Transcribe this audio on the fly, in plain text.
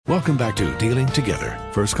Welcome back to Dealing Together.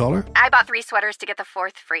 First caller? I bought 3 sweaters to get the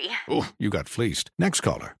 4th free. Oh, you got fleeced. Next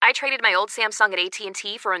caller? I traded my old Samsung at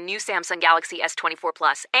AT&T for a new Samsung Galaxy S24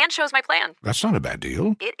 Plus and chose my plan. That's not a bad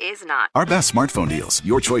deal. It is not. Our best smartphone deals.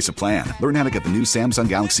 Your choice of plan. Learn how to get the new Samsung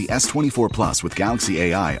Galaxy S24 Plus with Galaxy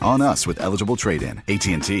AI on us with eligible trade-in.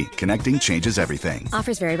 AT&T. Connecting changes everything.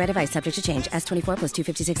 Offers vary by device. Subject to change. S24 plus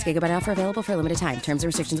 256 gigabyte offer available for a limited time. Terms and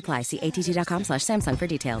restrictions apply. See att.com/Samsung for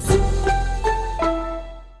details.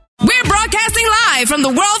 We're broadcasting live from the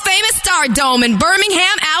world-famous Star Dome in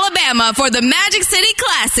Birmingham, Alabama for the Magic City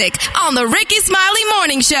Classic on the Ricky Smiley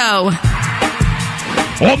Morning Show.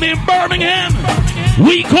 I'm in Birmingham.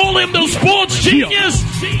 We call him the sports genius.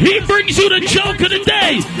 He brings you the joke of the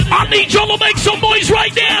day. I need y'all to make some noise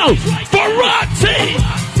right now for Roxy.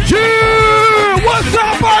 Yeah, what's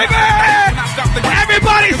up, baby?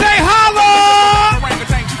 Everybody say holla.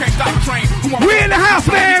 We in the house,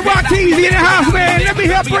 man. Roxy's in the house, man. Let me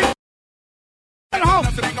help bring it home.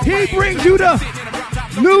 He brings you the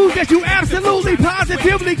news that you absolutely,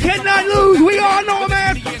 positively cannot lose. We all know,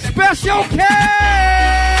 man. Special K.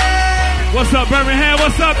 What's up, Birmingham?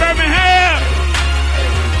 What's up, Birmingham?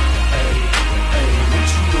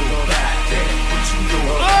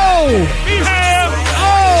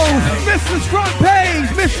 Mrs. Front Page,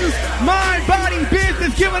 Mrs. Mind, Body,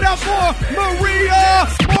 Business. Give it up for Maria.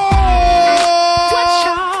 What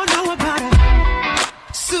y'all know about a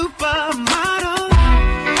supermodel?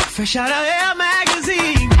 Fresh out of Elle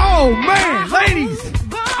magazine. Oh, man, ladies.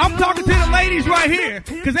 I'm talking to the ladies right here.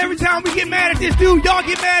 Because every time we get mad at this dude, y'all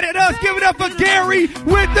get mad at us. Give it up for Gary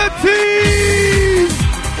with the T.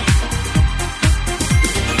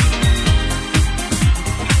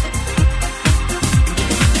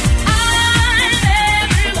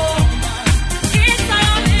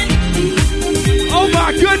 Oh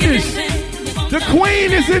my goodness, the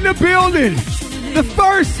queen is in the building. The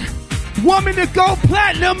first woman to go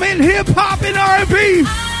platinum in hip hop and R&B.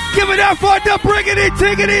 Give it up for the Briggity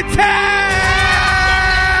Tiggity Tag.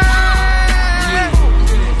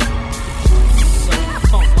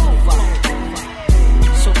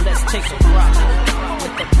 So let's take a ride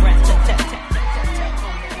with the breath.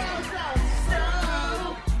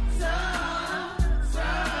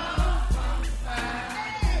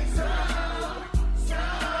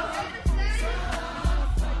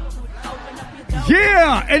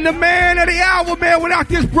 Yeah, and the man of the hour, man. Without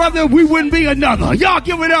this brother, we wouldn't be another. Y'all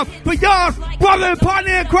give it up for y'all's brother and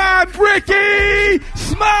partner in crime, Ricky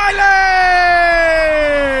Smiley.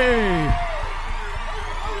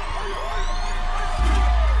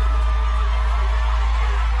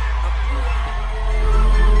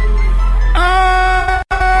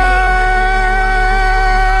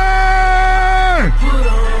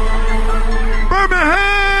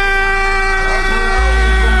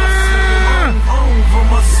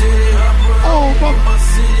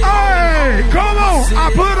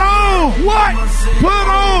 What? Put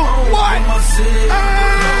on what?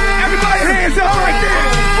 Everybody hands up right there.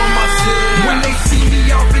 When they see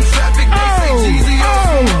me off in traffic, they say Jeezy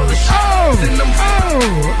send them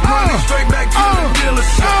running straight back to the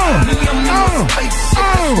dealership. Me, I'm in the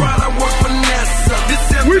spaceship. While I work for NASA.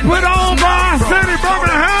 We put on by City,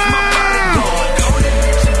 Birmingham.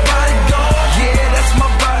 Yeah, that's my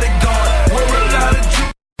bodyguard. Wear a lot of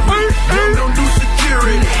jewelry. Don't do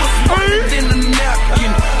security. Harder than a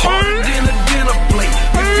napkin. Harder than a dinner plate.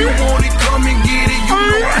 If you want it, come and get it. You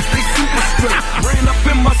know I stay super straight. Ran up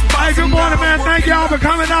in my spot. Hey, good morning, man. Thank y'all for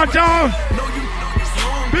coming out, y'all.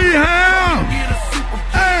 Be here.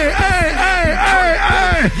 Hey.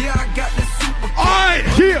 Yeah, I got this super. All right,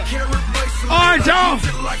 here. All right, y'all.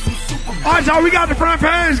 All right, y'all. We got the front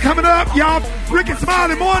page coming up, y'all. Ricky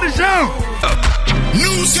Smiley Morning Show.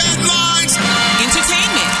 News headlines.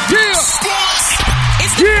 Entertainment. Yeah. Sports.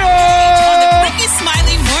 It's the Yeah. on the Ricky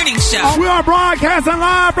Smiley Morning Show. We are broadcasting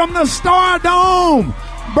live from the Star Dome,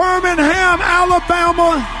 Birmingham,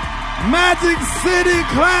 Alabama. Magic City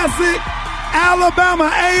Classic.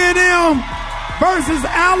 Alabama A&M versus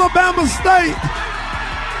Alabama State.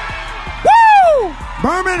 Woo!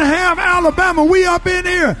 Birmingham, Alabama. We up in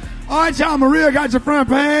here. All right, y'all. Maria got your front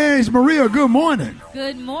page. Maria, good morning.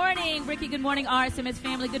 Good morning, Ricky. Good morning, RSMS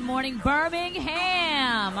family. Good morning,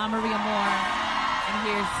 Birmingham. I'm Maria Moore, and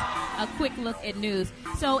here's a quick look at news.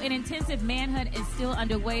 So an intensive manhunt is still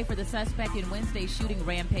underway for the suspect in Wednesday's shooting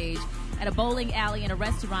rampage at a bowling alley and a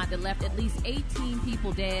restaurant that left at least 18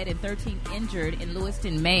 people dead and 13 injured in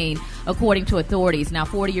Lewiston, Maine, according to authorities. Now,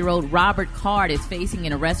 40-year-old Robert Card is facing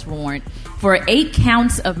an arrest warrant for 8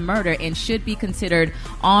 counts of murder and should be considered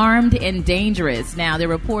armed and dangerous. Now, they're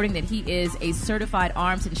reporting that he is a certified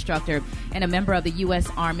arms instructor and a member of the U.S.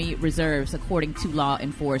 Army Reserves, according to law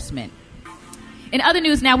enforcement. In other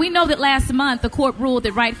news now, we know that last month the court ruled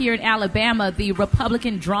that right here in Alabama, the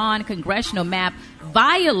Republican-drawn congressional map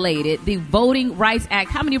violated the Voting Rights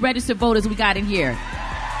Act. How many registered voters we got in here?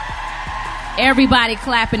 Everybody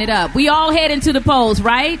clapping it up. We all head into the polls,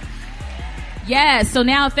 right? Yes, so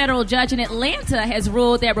now a federal judge in Atlanta has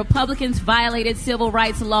ruled that Republicans violated civil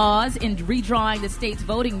rights laws in redrawing the state's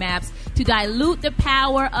voting maps to dilute the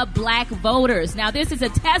power of black voters. Now, this is a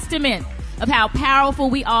testament of how powerful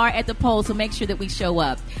we are at the polls, so make sure that we show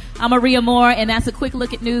up. I'm Maria Moore, and that's a quick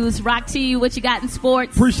look at news. Rock T, what you got in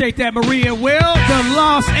sports? Appreciate that, Maria. Well, the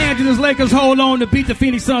Los Angeles Lakers hold on to beat the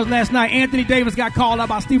Phoenix Suns last night. Anthony Davis got called out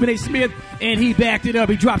by Stephen A. Smith, and he backed it up.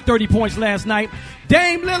 He dropped 30 points last night.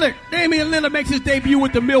 Damian Lillard makes his debut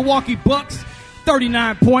with the Milwaukee Bucks.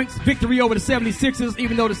 39 points. Victory over the 76ers,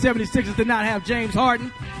 even though the 76ers did not have James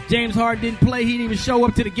Harden. James Harden didn't play. He didn't even show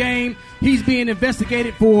up to the game. He's being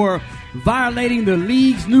investigated for violating the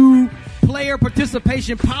league's new player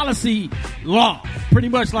participation policy law. Pretty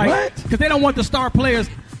much like, because they don't want the star players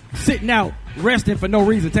sitting out, resting for no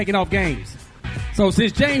reason, taking off games. So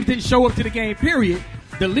since James didn't show up to the game, period,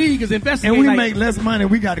 the league is investigating. And we make less money.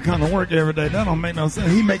 We got to come to work every day. That don't make no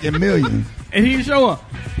sense. He making millions. And he didn't show up.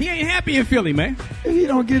 He ain't happy in Philly, man. If he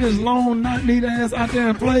don't get his long, knock-kneed ass out there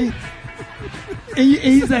and play. And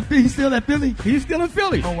he's still at Philly? He's still in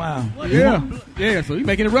Philly. Oh, wow. Yeah, so he's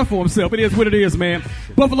making it rough for himself. It is what it is, man.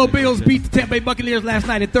 Buffalo Bills beat the Tampa Bay Buccaneers last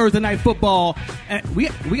night in Thursday Night Football. We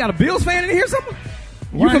got a Bills fan in here somewhere?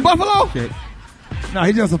 You from Buffalo? Okay. No,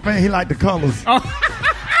 he's just a fan. He like the colors. Oh.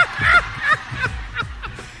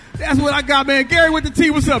 That's what I got, man. Gary with the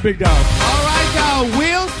T. What's up, big dog? All right, y'all.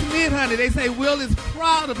 Will Smith, honey. They say Will is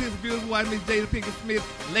proud of his beautiful wife, Miss Jada Pinkett Smith's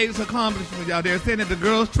latest accomplishment, y'all. They're saying that the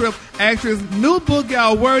Girls Trip actress' new book,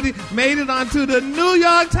 y'all, Worthy, made it onto the New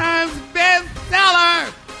York Times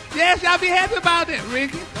bestseller. Yes, y'all be happy about that,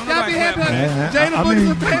 Ricky. Y'all be happy about that. Jada book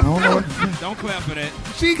is a bestseller. Don't clap for that.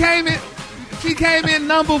 She came in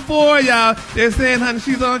number 4, y'all. They're saying, honey,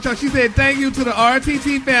 she's on track. She said, thank you to the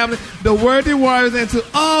RTT family, the Worthy Warriors, and to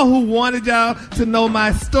all who wanted y'all to know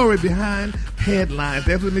my story behind headlines.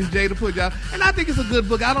 That's what Miss Jada put, y'all. And I think it's a good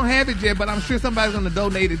book. I don't have it yet, but I'm sure somebody's going to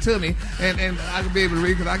donate it to me, and I can be able to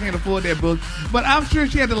read it because I can't afford that book. But I'm sure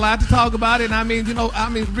she had a lot to talk about it. And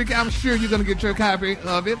Ricky, I'm sure you're going to get your copy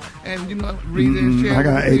of it and, read it and share it. I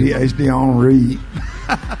got ADHD, I don't read.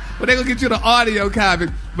 But they're going to get you the audio copy.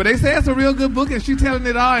 But they say it's a real good book, and she's telling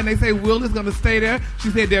it all, and they say Will is going to stay there.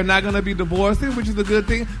 She said they're not going to be divorcing, which is a good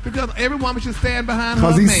thing, because every woman should stand behind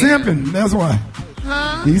her man. Because he's simping, that's why.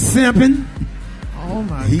 Huh? He's simping. Oh,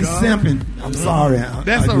 my God. He's simping. I'm sorry.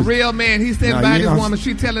 That's a real man. He's standing behind his woman.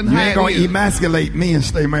 She's telling her you ain't going to emasculate me and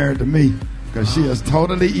stay married to me. Because she has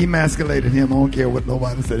totally emasculated him. I don't care what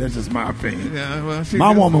nobody said. That's just my opinion. Yeah, well,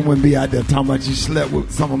 my woman wouldn't be out there talking about you slept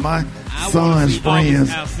with some of my son's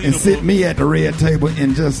friends and sit me at the red table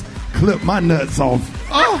and just clip my nuts off.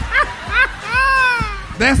 Oh,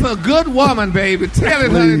 that's a good woman, baby. Tell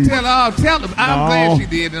it, honey. Tell them. I'm glad she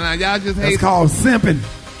did. And y'all just hate. That's called simping.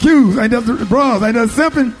 Q's ain't that bros? Ain't that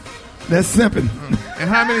simping? That's simping. And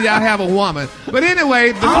how many of y'all have a woman? But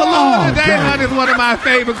anyway, the Kaluna today, honey, is one of my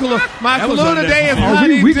favorite Kaluna. My Kaluna today is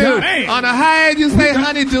honeydew. On the high end, you say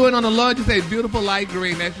honeydew, and on the low, you say beautiful light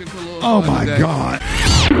green. That's your Kaluna. Oh, my God.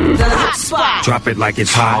 The hot spot. Drop it like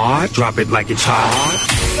it's hot. Drop it like it's hot.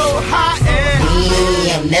 So hot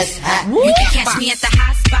and that's hot. You can catch me at the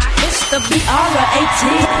hot spot. It's the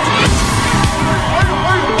BR18.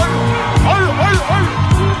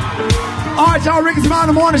 All right, y'all, Ricky Smile in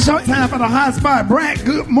the Morning Show. Time for the hot spot. Brad,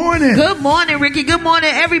 good morning. Good morning, Ricky. Good morning,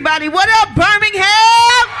 everybody. What up, Birmingham?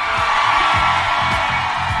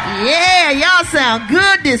 Yeah, y'all sound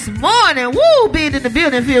good this morning. Woo, being in the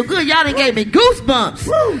building feel good. Y'all done gave me goosebumps.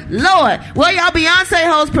 Woo. Lord. Well, y'all, Beyoncé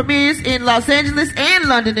hosts premieres in Los Angeles and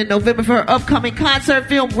London in November for her upcoming concert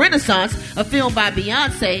film Renaissance, a film by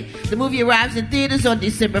Beyoncé. The movie arrives in theaters on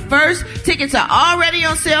December 1st. Tickets are already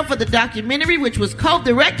on sale for the documentary, which was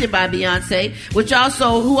co-directed by Beyoncé,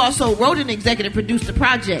 who also wrote and executive produced the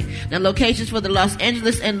project. Now, locations for the Los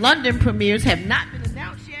Angeles and London premieres have not been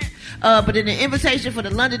announced yet. But in the invitation for the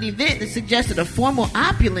London event, it suggested a formal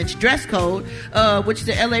opulence dress code, which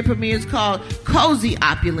the LA premiere is called Cozy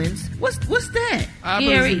Opulence. What's that?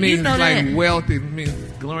 Opulence means you know like that. wealthy, means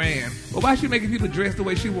grand. Well, why is she making people dress the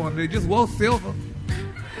way she wanted? They just wore silver.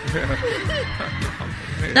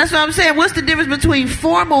 That's what I'm saying. What's the difference between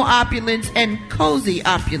formal opulence and cozy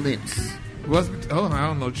opulence? I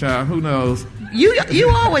don't know, child. Who knows? You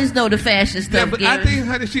always know the fashion stuff. Yeah, but Gary. I think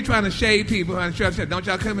honey, she trying to shade people. Honey, she said, don't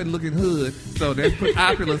y'all come in looking hood. So they put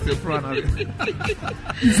opulence in front of it.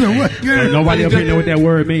 You said what? Nobody up here know what that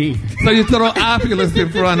word means. So you throw opulence in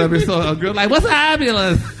front of it. So a girl like, what's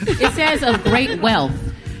opulence? It says of great wealth.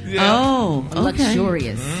 Yeah. Oh, okay.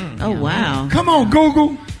 Luxurious. Oh, wow. Come on,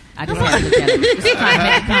 Google. I just had to look at it. Just trying to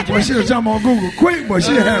make a Well, she'll jump on Google quick, but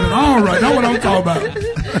she'll have it all right. That's what I'm talking about.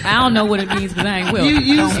 I don't know what it means, but I ain't will.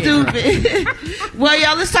 You stupid. Well,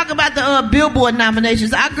 y'all, let's talk about the Billboard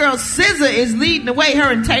nominations. Our girl SZA is leading the way.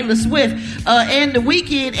 Her and Taylor Swift and The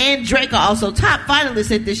Weeknd and Drake are also top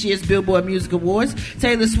finalists at this year's Billboard Music Awards.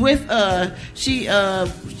 Taylor Swift, she's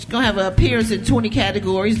gonna have an appearance in 20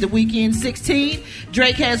 categories. The Weeknd 16.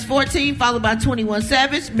 Drake has 14, followed by 21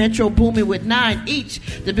 Savage. Metro Boomin with 9 each.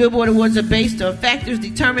 The Billboard Awards are based on factors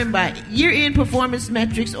determined by year-end performance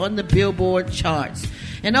metrics on the Billboard charts.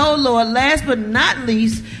 And oh Lord, last but not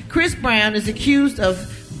least, Chris Brown is accused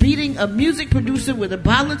of beating a music producer with a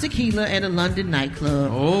bottle of tequila at a London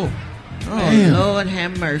nightclub. Oh, damn. Lord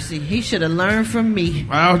have mercy. He should have learned from me.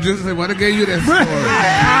 I was just saying, what I gave you that story.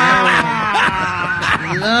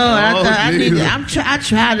 Lord, I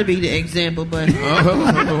try to be the example, but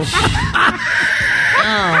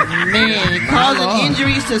oh man, causing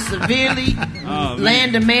injuries to severely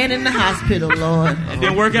land a man in the hospital, Lord. It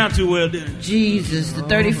didn't work out too well, did it? Jesus, the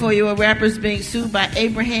 34-year-old rapper is being sued by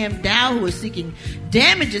Abraham Dow, who is seeking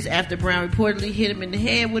damages after Brown reportedly hit him in the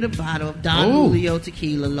head with a bottle of Don Julio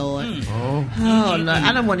tequila, Lord. Oh, Lord,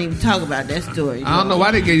 I don't want to even talk about that story, Lord. I don't know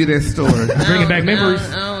why they gave you that story. Bringing back memories.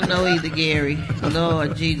 I don't know either, Gary.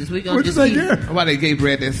 Lord Jesus, we're going to just keep... Why they gave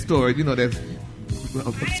Brad that story? You know, that's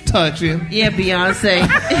touching. Yeah, Beyonce.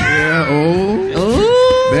 Yeah,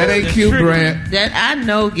 that ain't cute, Brad. That I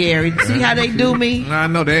know, Gary. See how they do me? I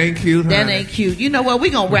know, that ain't cute. That ain't cute. You know what?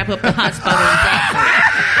 We're going to wrap up the hot spot on that.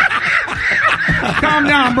 Calm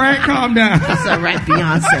down, Brad. Calm down. It's all right,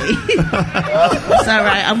 Beyonce. It's all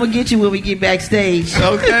right. I'm going to get you when we get backstage.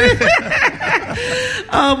 Okay.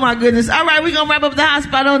 Oh, my goodness. All right, we're going to wrap up the hot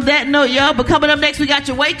spot on that note, y'all. But coming up next, we got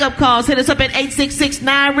your wake-up calls. Hit us up at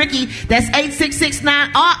 866-9-RICKY. That's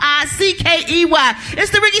 866-9-RICKEY.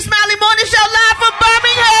 It's the Ricky Smiley Morning Show live from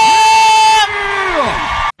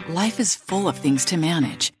Birmingham. Life is full of things to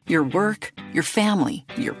manage. Your work, your family,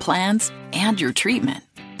 your plans, and your treatment.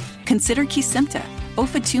 Consider Kesimpta,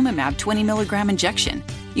 ofatumumab 20 milligram injection.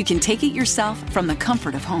 You can take it yourself from the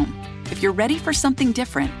comfort of home. If you're ready for something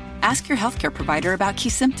different, ask your healthcare provider about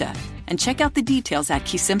Kesimpta and check out the details at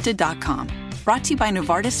kesimpta.com. Brought to you by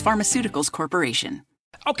Novartis Pharmaceuticals Corporation.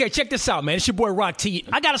 Okay, check this out, man. It's your boy Rock T.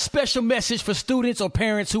 I got a special message for students or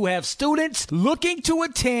parents who have students looking to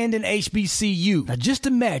attend an HBCU. Now, just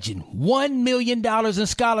imagine $1 million in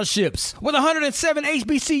scholarships with 107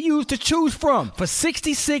 HBCUs to choose from for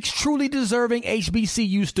 66 truly deserving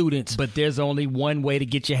HBCU students. But there's only one way to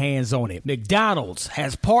get your hands on it. McDonald's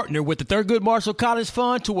has partnered with the Thurgood Marshall College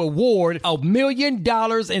Fund to award $1 million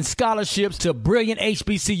in scholarships to brilliant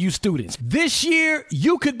HBCU students. This year,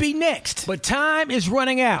 you could be next, but time is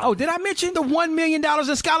running out. Oh, did I mention the $1 million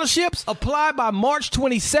in scholarships? Apply by March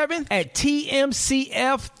 27th at tmcf.org.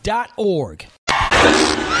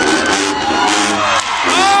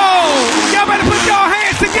 Oh, y'all better put y'all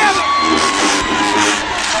hands together.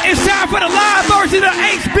 It's time for the live version of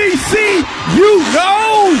HBC. You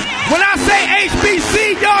know. When I say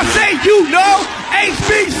HBC, y'all say you know.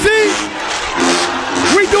 HBC.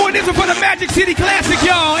 We doing this for the Magic City Classic,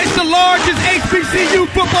 y'all. It's the largest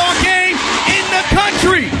HBCU football game in the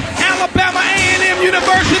country. Alabama A&M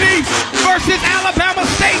University versus Alabama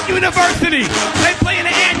State University. They play in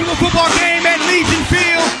the annual football game at Legion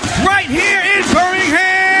Field right here in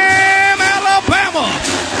Birmingham, Alabama.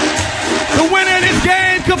 The winner of this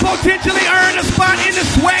game could potentially earn a spot in the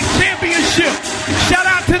SWAC Championship. Shout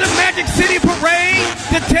out to the Magic City Parade,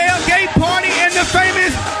 the tailgate party, and the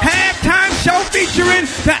famous halftime show featuring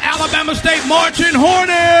the Alabama State Marching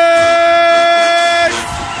Hornets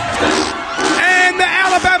and the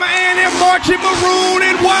Alabama A&M Marching Maroon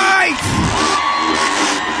and White.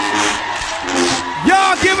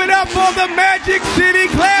 Y'all give it up for the Magic City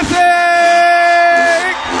Classic.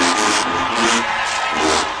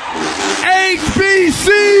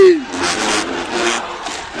 HBC.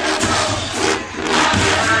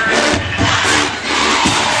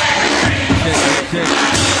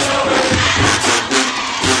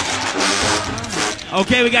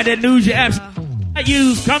 Okay, we got that news you absolutely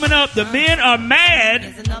use coming up. The men are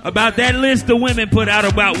mad about that list the women put out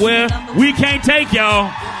about where we can't take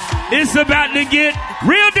y'all. It's about to get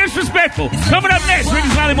Real disrespectful. Coming up next, Ricky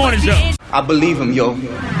Smiley Morning Show. I believe him, yo.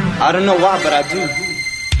 I don't know why, but I do.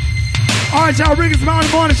 All right, y'all, Ricky Smiley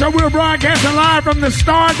Morning Show. We're broadcasting live from the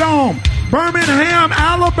Stardome, Birmingham,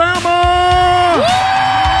 Alabama.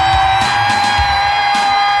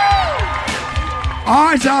 All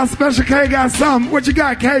right, y'all, Special K got something. What you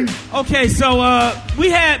got, K? Okay, so we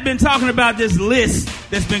had been talking about this list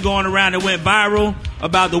that's been going around that went viral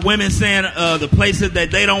about the women saying the places that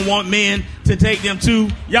they don't want men to take them to.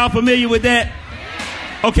 Y'all familiar with that?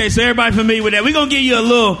 Okay, so everybody familiar with that. We're going to give you a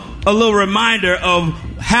little reminder of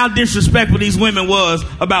how disrespectful these women was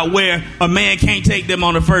about where a man can't take them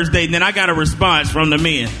on the first date. And then I got a response from the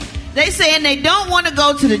men. They saying they don't want to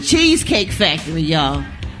go to the Cheesecake Factory, y'all.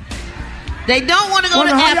 They don't want to go to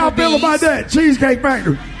Applebee's. How y'all feel about that? Cheesecake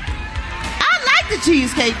Factory. I like the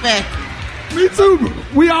Cheesecake Factory. Me too.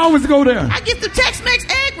 We always go there. I get the Tex-Mex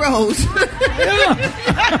egg rolls.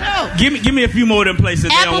 Give me a few more of them places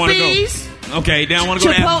they don't want to go. Applebee's. Okay, they don't want to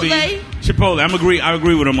go to Applebee's. Chipotle. I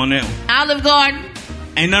agree with them on that one. Olive Garden.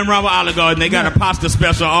 Ain't nothing wrong with Olive Garden. They got a pasta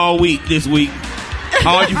special all week this week.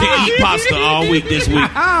 All you can eat pasta all week this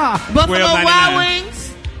week. Buffalo Wild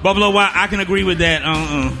Wings. Buffalo Wild. I can agree with that.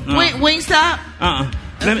 Wingstop.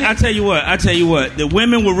 I tell you what. The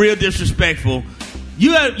women were real disrespectful.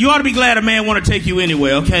 You ought to be glad a man want to take you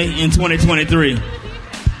anywhere, okay, in 2023.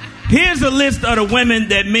 Here's a list of the women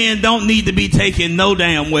that men don't need to be taken no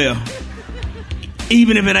damn well,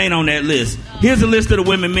 even if it ain't on that list. Here's a list of the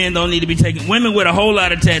women men don't need to be taken. Women with a whole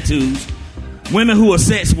lot of tattoos. Women who are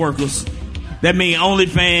sex workers. That mean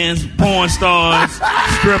OnlyFans, porn stars,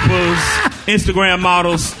 strippers, Instagram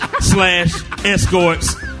models, /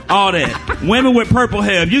 escorts. All that. Women with purple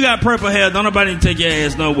hair. If you got purple hair, don't nobody take your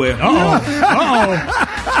ass nowhere.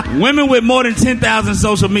 Women with more than 10,000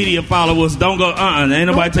 social media followers, don't go, ain't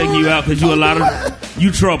nobody taking you out because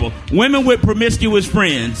you trouble. Women with promiscuous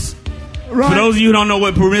friends. Right. For those of you who don't know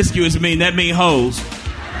what promiscuous mean, that mean hoes.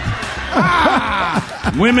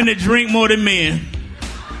 Women that drink more than men.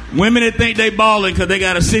 Women that think they balling because they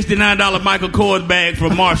got a $69 Michael Kors bag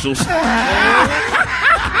from Marshalls.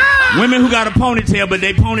 Women who got a ponytail, but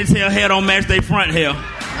they ponytail hair don't match their front hair.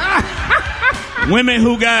 Women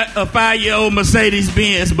who got a 5-year-old Mercedes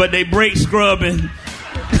Benz, but they brake scrubbing.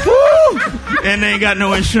 And they ain't got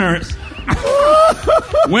no insurance.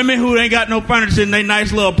 Women who ain't got no furniture in their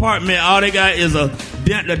nice little apartment. All they got is a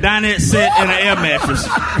dinette set and an air mattress.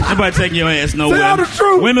 Nobody taking your ass nowhere. Say all the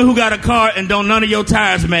truth. Women who got a car and don't none of your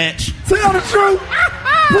tires match. Say all the truth.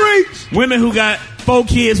 Preach. Women who got 4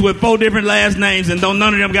 kids with 4 different last names and don't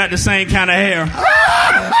none of them got the same kind of hair.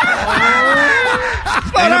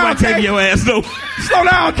 Ain't nobody taking your ass nowhere. Slow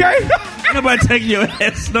down, okay? Ain't nobody taking your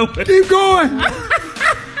ass nowhere. Keep going.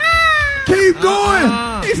 Keep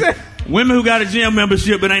going. He said, women who got a gym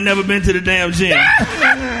membership but ain't never been to the damn gym.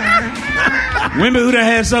 Women who done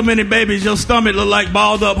had so many babies, your stomach look like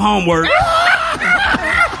balled up homework.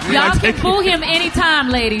 Y'all can boo him anytime,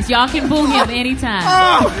 ladies. Y'all can boo him anytime.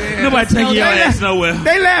 Nobody taking your ass nowhere.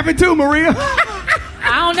 They laughing too, Maria.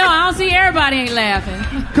 I don't know. I don't see everybody ain't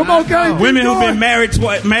laughing. Come on, guys. Women who've been married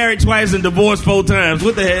twice and divorced 4 times.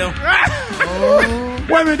 What the hell?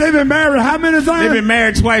 Women, they've been married how many times? They've been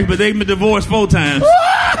married twice, but they've been divorced 4 times.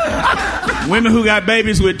 Women who got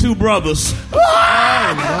babies with 2 brothers.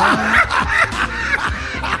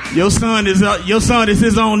 Your son is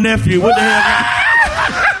his own nephew. What the hell?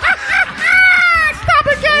 Stop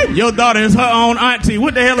it, Kate. Your daughter is her own auntie.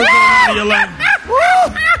 What the hell is going on in your life?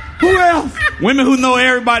 Who else? Women who know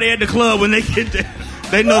everybody at the club when they get there.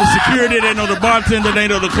 They know the security, they know the bartender, they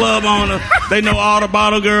know the club owner, they know all the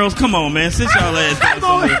bottle girls. Come on, man. Sit y'all ass down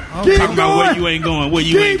somewhere. Talking about where you ain't going, where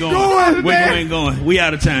you ain't going. Where you ain't going. We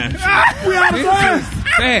out of time. We out of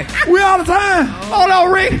time. We out of time. Hold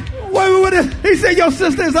on, Rick. Wait. He said your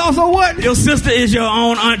sister is also what? Your sister is your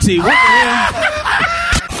own auntie. What the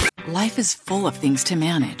hell? Life is full of things to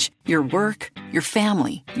manage. Your work, your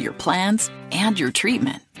family, your plans, and your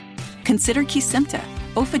treatment. Consider Kesimpta,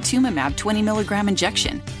 ofatumumab 20 milligram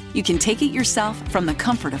injection. You can take it yourself from the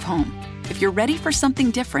comfort of home. If you're ready for something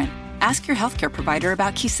different, ask your healthcare provider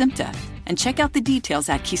about Kesimpta and check out the details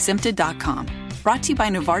at kesimpta.com. Brought to you by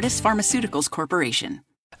Novartis Pharmaceuticals Corporation.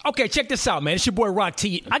 Okay, check this out, man. It's your boy Rock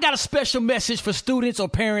T. I got a special message for students or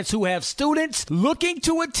parents who have students looking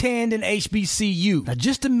to attend an HBCU. Now,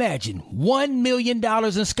 just imagine $1 million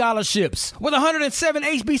in scholarships with 107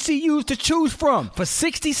 HBCUs to choose from for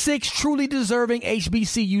 66 truly deserving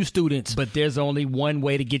HBCU students. But there's only one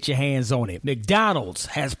way to get your hands on it. McDonald's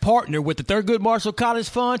has partnered with the Thurgood Marshall College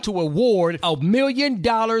Fund to award $1 million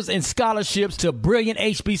in scholarships to brilliant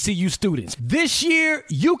HBCU students. This year,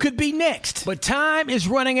 you could be next, but time is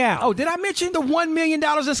running running out. Oh, did I mention the $1 million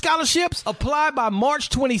in scholarships? Apply by March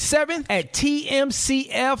 27th at tmcf.org.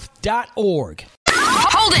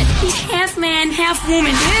 Hold it! He's half man, half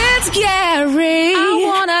woman. It's Gary. I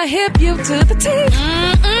wanna hip you to the teeth.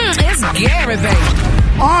 It's Gary, baby.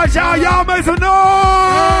 All right, y'all make some noise.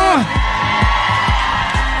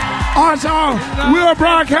 All right, y'all. We are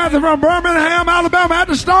broadcasting from Birmingham, Alabama at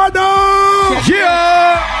the Stardome.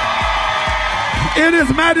 Yeah. It is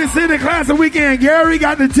Magic City Classic Weekend. Gary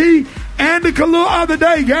got the tea and the Kahlua of the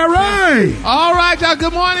day. Gary. All right, y'all.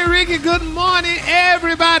 Good morning, Ricky. Good morning,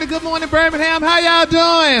 everybody. Good morning, Birmingham. How y'all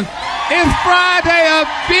doing? It's Friday, a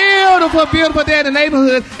beautiful, beautiful day in the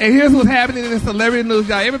neighborhood. And here's what's happening in the celebrity news,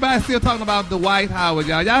 y'all. Everybody's still talking about Dwight Howard,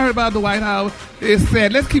 y'all. Y'all heard about Dwight Howard? It's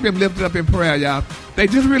sad. Let's keep him lifted up in prayer, y'all. They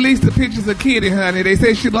just released the pictures of Kitty, honey. They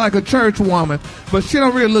say she's like a church woman, but she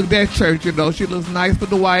don't really look that church, you know. She looks nice for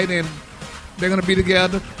Dwight, and they're going to be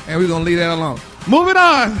together, and we're going to leave that alone. Moving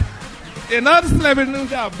on. In other celebrity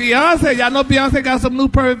news, y'all, Beyonce. Y'all know Beyonce got some new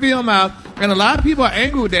perfume out, and a lot of people are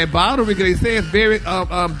angry with that bottle because they say it's very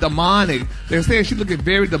demonic. They're saying she's looking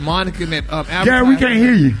very demonic in that advertising. Gary, we can't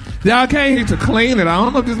hear you. Y'all can't hear you to clean it. I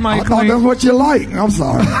don't know if this might clean. I thought that's what you like. I'm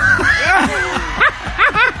sorry.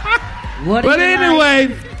 But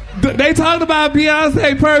anyway, they talked about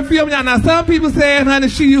Beyonce perfume. Now, some people saying, honey,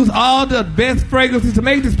 she used all the best fragrances to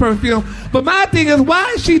make this perfume. But my thing is,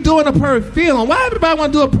 why is she doing a perfume? Why everybody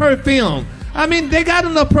want to do a perfume? I mean, they got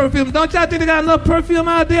enough perfume. Don't y'all think they got enough perfume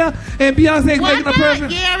out there? And Beyonce making a perfume?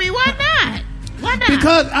 Gary, why not? Why not?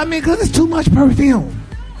 Because it's too much perfume.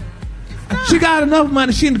 She got enough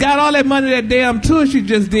money. She got all that money that damn tour she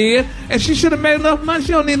just did, and she should have made enough money.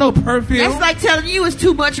 She don't need no perfume. That's like telling you it's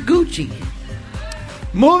too much Gucci.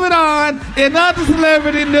 Moving on, in other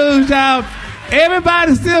celebrity news, y'all,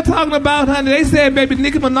 everybody's still talking about, honey. They said, baby,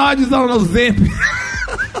 Nicki Minaj is on Ozempic.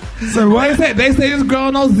 So what? They say this girl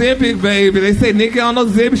on Ozempic, baby. They say Nicki on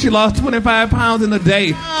Ozempic. She lost 25 pounds in a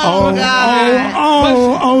day. Ozempic.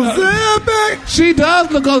 She does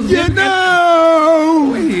look Ozempic. You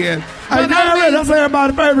know. Yeah. Hey, that's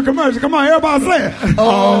everybody's favorite commercial. Come on, everybody say it.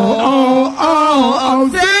 Ozempic.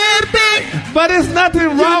 But it's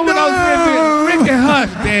nothing wrong with Ozempic. Ricky, hush,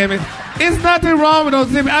 damn it. It's nothing wrong with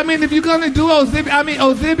Ozempic. I mean, if you're going to do Ozempic,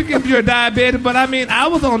 Ozempic if you're diabetic, but I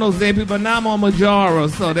was on Ozempic, but now I'm on Mounjaro,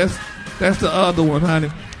 so that's the other one,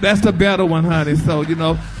 honey. That's the better one, honey. So, you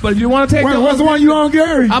know, but if you want to take what's the one you on,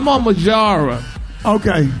 Gary? I'm on Mounjaro.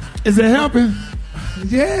 Okay. Is it helping?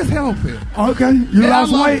 Yeah, it's helping. Okay. You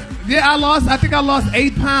lost weight? Yeah, I think I lost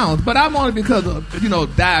 8 pounds, but I'm only because of,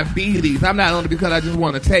 diabetes. I'm not only because I just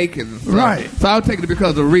want to take it. Right. So I'll take it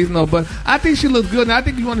because of reason, but I think she looks good, and I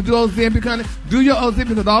think you want to do Ozempic, honey. Do your Ozempic,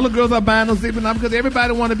 because all the girls are buying Ozempic now because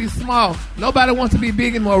everybody want to be small. Nobody wants to be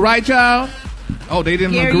big anymore, right, y'all? Oh, they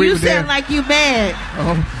didn't agree with that. You sound like you mad.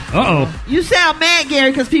 Uh-oh. You sound mad,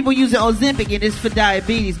 Gary, because people use Ozempic and it's for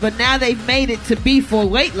diabetes, but now they've made it to be for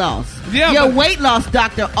weight loss. Yeah, your weight loss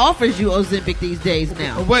doctor offers you Ozempic these days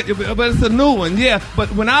now. But it's a new one, yeah.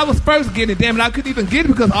 But when I was first getting it, damn it, I couldn't even get it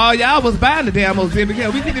because all y'all was buying the damn Ozempic. Yeah,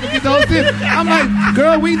 we couldn't even get the Ozempic. I'm like,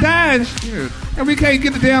 girl, we dying. Shit. And we can't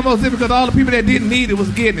get the damn Ozempic because all the people that didn't need it was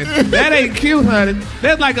getting it. That ain't cute, honey.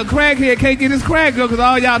 That's like a crackhead can't get his crack, girl, because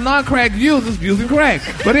all y'all non-crack users using crack.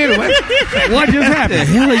 But anyway. What just happened? What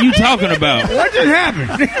the hell are you talking about? What just happened?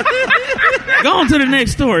 Go on to the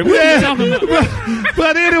next story. What are you talking about?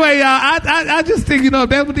 But anyway, y'all, I just think, if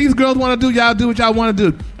that's what these girls want to do, y'all do what y'all want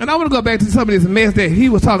to do. And I want to go back to some of this mess that he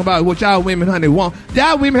was talking about, what y'all women, honey, want.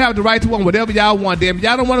 Y'all women have the right to want whatever y'all want, damn.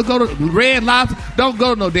 Y'all don't want to go to Red Lobster, don't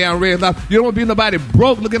go to no damn Red Lobster. You don't want to be nobody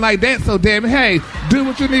broke looking like that, so damn it, hey, do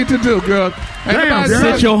what you need to do, girl. Damn,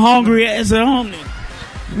 sit your hungry ass at home.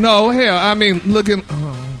 No, hell, looking...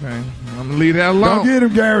 Oh, okay. I'm going to leave that alone. Don't get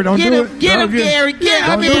him, Gary. Don't do it. Get him, Gary. Get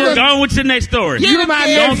him. Go on with your next story. Go to your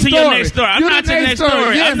next story. I'm not your next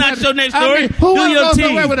story. Yes, I'm not your next story. Who do your tea.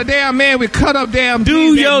 Somewhere with a damn man with cut up damn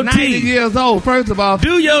do your 90 tea. years old, first of all.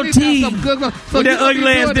 Do your tea. So with that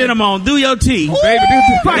ugly ass denim on. Do your tea. Ooh, baby, this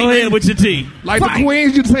is go ahead with your tea. Like the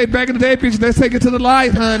queens used to say back in the day, bitch, let's take it to the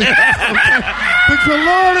light, honey. The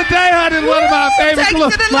Kahlua today, honey, is one of my favorite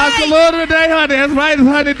Kahlua. My Kahlua today, honey, that's right, is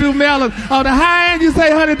honeydew melon. On the high end, you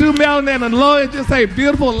say honeydew melon, and on the low end, just say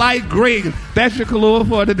beautiful light green. That's your Kahlua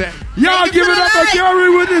for today. Y'all give it up for Gary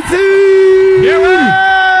with the tea.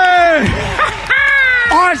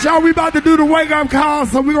 All right, y'all, we about to do the wake-up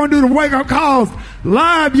calls, so we're going to do the wake-up calls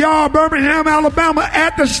live, y'all, Birmingham, Alabama,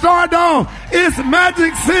 at the Stardome. It's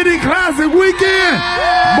Magic City Classic Weekend.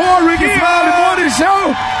 More Ricky Smiley Morning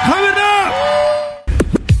Show coming up.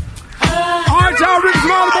 All right, y'all, Ricky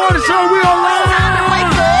Smiley Morning Show, we are live.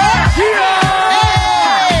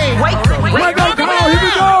 Wake up call, here we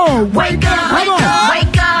go.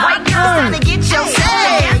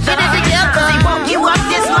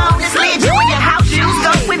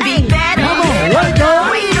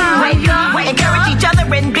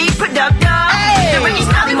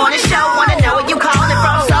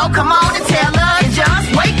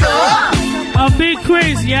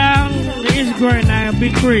 grade now,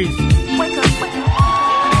 Big Chris.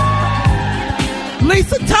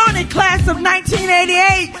 Lisa Tony, class of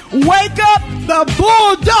 1988. Wake up the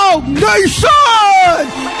Bulldog Nation!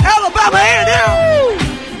 Alabama A&M!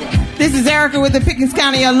 This is Erica with the Pickens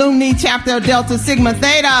County Alumni Chapter of Delta Sigma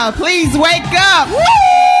Theta. Please wake up! Woo!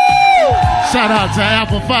 Shout out to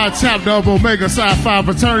Alpha Phi Chapter of Omega Psi Phi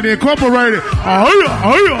Fraternity Incorporated. Shout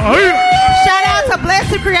out to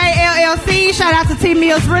Blessed to Create LLC. Shout out to T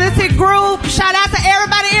Mills Realty Group. Shout out to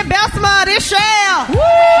everybody in Bessemer this shell.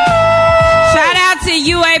 Shout out to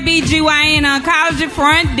UABGYN Oncology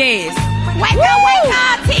Front Desk. Wake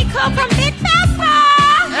up, T-Cook from Big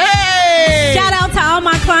Bessemer. Hey! Shout out to all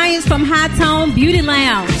my clients from High Tone Beauty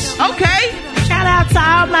Lounge. Okay. Shout out to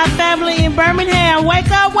all my family in Birmingham.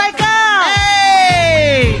 Wake up, wake up.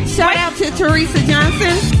 Hey! Shout out to Teresa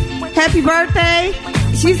Johnson. Happy birthday.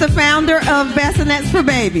 She's the founder of Bassinets for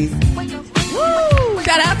Babies. Woo!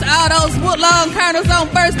 Shout out to all those Woodlawn Colonels on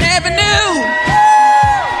First Avenue.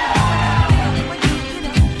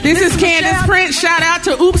 This is Candace Prince. Shout out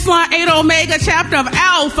to Upsilon 8 Omega Chapter of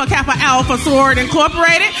Alpha Kappa Alpha Sorority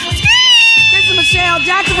Incorporated. This is Michelle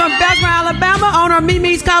Jackson from Bessemer, Alabama, owner of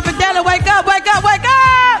Mimi's Coffee Deli. Wake up, wake up, wake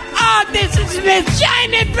up! Oh, this is Miss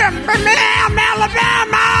Janie from Birmingham,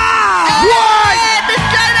 Alabama! What?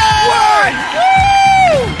 What?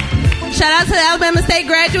 Woo! Shout out to the Alabama State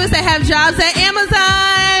graduates that have jobs at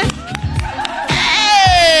Amazon.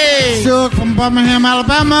 Hey! Shug from Birmingham,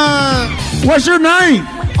 Alabama. What's your name?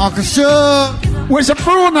 Uncle Shug. What's your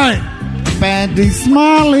full name? Bandy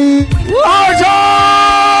Smiley. One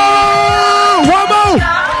more.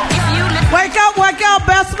 Wake up,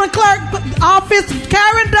 Bessemer Clerk Office,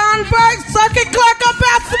 Karen Donberg, Circuit Clerk of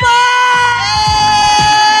Bessemer!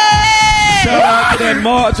 Shout out to that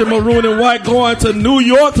march in maroon and white going to New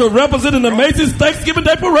York to represent in the Macy's Thanksgiving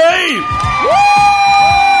Day Parade.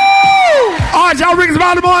 All right, y'all, Ricky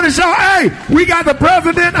Smiley Morning Show. Hey, we got the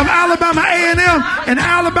president of Alabama A&M and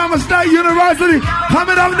Alabama State University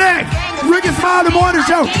coming up next. Ricky Smiley Morning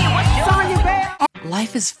Show.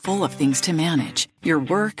 Life is full of things to manage. Your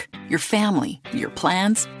work, your family, your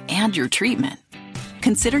plans, and your treatment.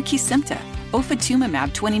 Consider Kesimpta,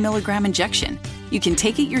 ofatumumab 20 milligram injection. You can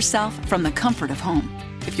take it yourself from the comfort of home.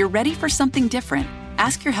 If you're ready for something different,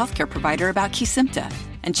 ask your healthcare provider about Kesimpta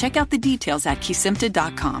and check out the details at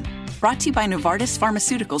kesimpta.com. Brought to you by Novartis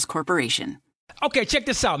Pharmaceuticals Corporation. Okay, check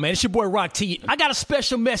this out, man. It's your boy Rock T. I got a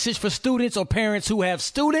special message for students or parents who have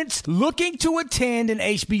students looking to attend an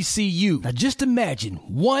HBCU. Now, just imagine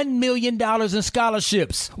 $1 million in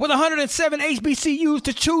scholarships with 107 HBCUs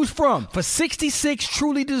to choose from for 66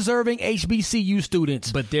 truly deserving HBCU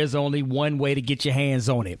students. But there's only one way to get your hands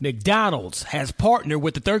on it. McDonald's has partnered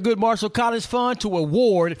with the Thurgood Marshall College Fund to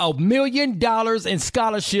award $1 million in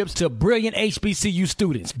scholarships to brilliant HBCU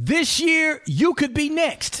students. This year, you could be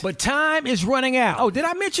next, but time is running out. Oh, did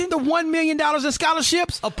I mention the $1 million in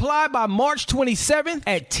scholarships? Apply by March 27th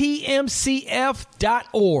at tmcf.org.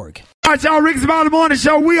 All right, y'all, Ricky Smiley Morning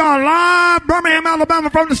Show. We are live, Birmingham, Alabama,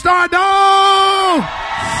 from the Stardome.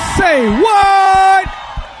 Say what?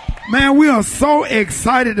 Man, we are so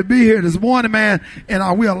excited to be here this morning, man.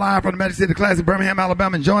 And we are live from the Magic City Classic, Birmingham,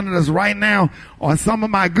 Alabama. And joining us right now are some of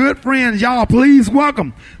my good friends. Y'all, please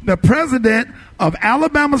welcome the president of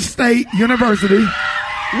Alabama State University. Woo!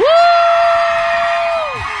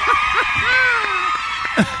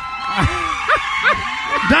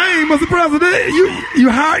 Dang, Mr. President, you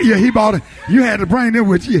hired, yeah, he bought it. You had to bring them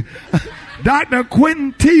with you. Dr.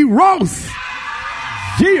 Quentin T. Ross.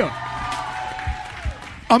 Yeah.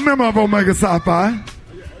 A member of Omega Psi Phi.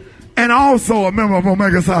 And also a member of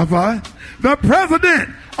Omega Psi Phi. The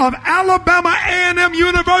president of Alabama A&M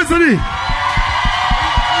University.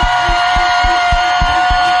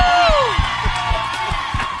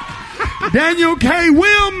 Daniel K.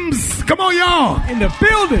 Williams. Come on, y'all. In the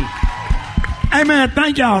building. Hey, man,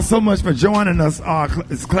 thank y'all so much for joining us.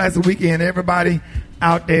 It's Classic Weekend, everybody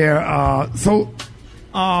out there.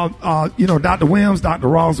 Dr. Williams, Dr.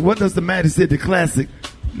 Ross, what does the Magic City Classic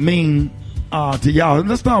mean to y'all?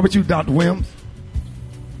 Let's start with you, Dr. Williams.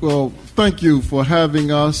 Well, thank you for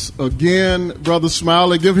having us again, Brother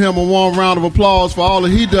Smiley. Give him a warm round of applause for all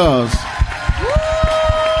that he does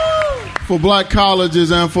for black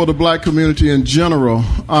colleges and for the black community in general.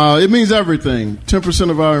 It means everything. 10%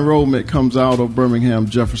 of our enrollment comes out of Birmingham,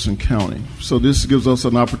 Jefferson County. So this gives us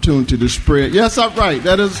an opportunity to spread. Yes, I'm right.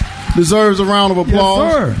 That deserves a round of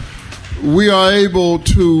applause. Yes, sir. We are able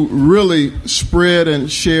to really spread and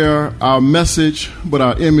share our message, but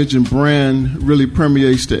our image and brand really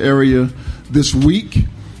permeates the area this week.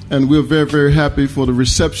 And we're very, very happy for the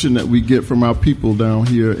reception that we get from our people down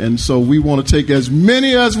here. And so we want to take as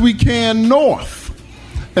many as we can north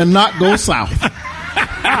and not go south.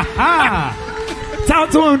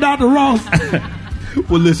 Talk to him, Dr. Ross.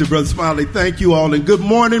 Well, listen, Brother Smiley, thank you all. And good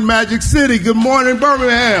morning, Magic City. Good morning,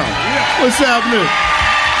 Birmingham. What's happening?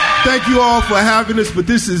 Thank you all for having us. But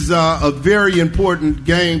this is a very important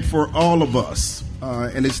game for all of us.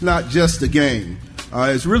 And it's not just a game.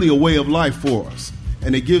 It's really a way of life for us.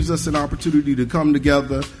 And it gives us an opportunity to come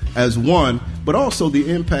together as one, but also the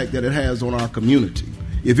impact that it has on our community.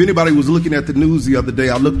 If anybody was looking at the news the other day,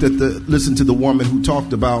 I listened to the woman who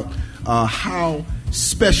talked about how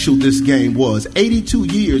special this game was. 82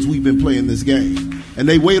 years we've been playing this game, and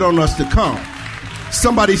they wait on us to come.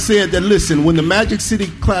 Somebody said that, listen, when the Magic City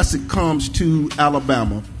Classic comes to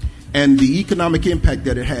Alabama and the economic impact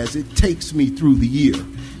that it has, it takes me through the year.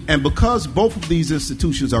 And because both of these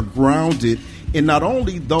institutions are grounded in not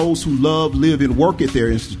only those who love, live, and work at their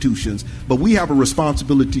institutions, but we have a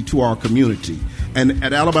responsibility to our community. And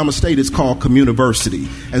at Alabama State, it's called Communiversity.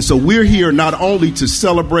 And so we're here not only to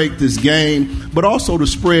celebrate this game, but also to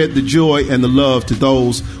spread the joy and the love to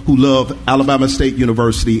those who love Alabama State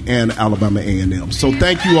University and Alabama A&M. So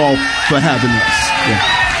thank you all for having us.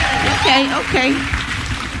 Yeah. Okay.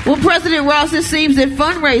 Well, President Ross, it seems that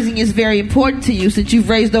fundraising is very important to you since you've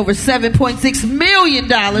raised over $7.6 million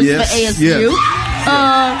for ASU.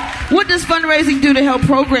 Yes. What does fundraising do to help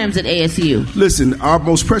programs at ASU? Listen, our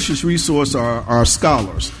most precious resource are our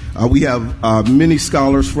scholars. We have many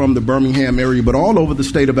scholars from the Birmingham area, but all over the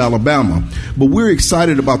state of Alabama. But we're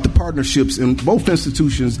excited about the partnerships in both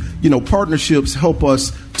institutions. You know, partnerships help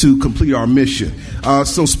us to complete our mission.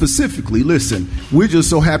 So specifically, listen, we're just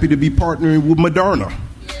so happy to be partnering with Moderna.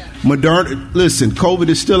 Moderna, listen, COVID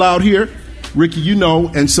is still out here, Ricky, you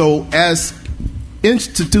know, and so as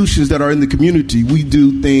institutions that are in the community, we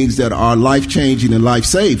do things that are life-changing and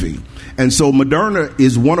life-saving. And so Moderna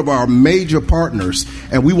is one of our major partners,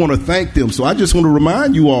 and we want to thank them. So I just want to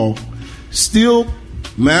remind you all, still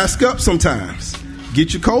mask up sometimes.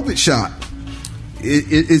 Get your COVID shot.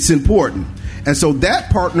 It's important. And so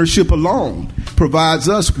that partnership alone provides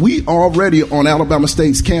us, we already on Alabama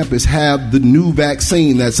State's campus have the new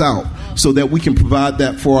vaccine that's out so that we can provide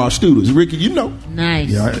that for our students. Ricky, you know. Nice.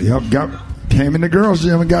 Yeah, came in the girls'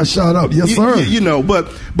 gym and got shot up. Yes, sir. You know,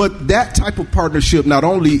 but that type of partnership not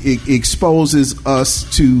only exposes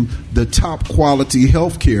us to the top quality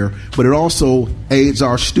health care, but it also aids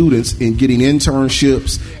our students in getting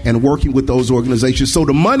internships and working with those organizations. So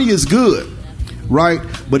the money is good, right?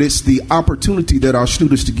 But it's the opportunity that our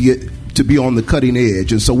students to get to be on the cutting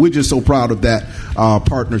edge. And so we're just so proud of that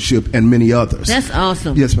partnership and many others. That's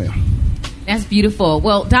awesome. Yes, ma'am. That's beautiful.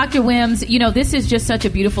 Well, Dr. Wims, you know, this is just such a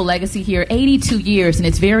beautiful legacy here. 82 years, and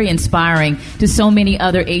it's very inspiring to so many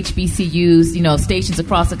other HBCUs, you know, stations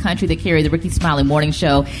across the country that carry the Ricky Smiley Morning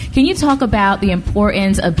Show. Can you talk about the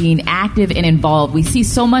importance of being active and involved? We see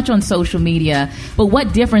so much on social media, but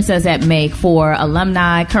what difference does that make for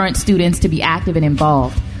alumni, current students to be active and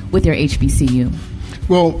involved with their HBCU?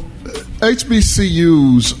 Well,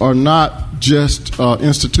 HBCUs are not just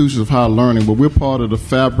institutions of higher learning, but we're part of the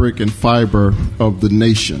fabric and fiber of the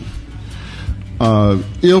nation.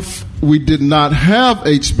 If we did not have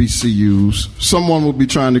HBCUs, someone would be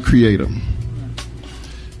trying to create them.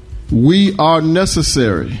 We are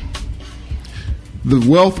necessary. The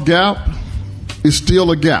wealth gap is still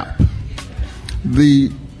a gap.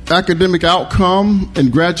 The academic outcome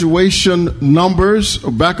and graduation numbers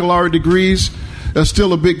of baccalaureate degrees, there's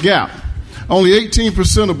still a big gap. Only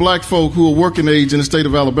 18% of black folk who are working age in the state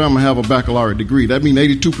of Alabama have a baccalaureate degree. That means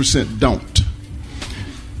 82% don't.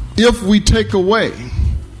 If we take away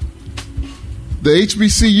the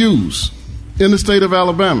HBCUs in the state of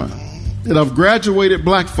Alabama that have graduated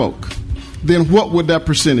black folk, then what would that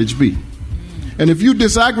percentage be? And if you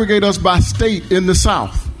disaggregate us by state in the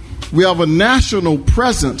South, we have a national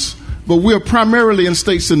presence, but we are primarily in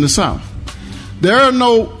states in the South. There are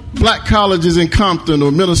no black colleges in Compton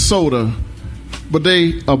or Minnesota, but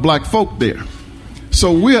they are black folk there.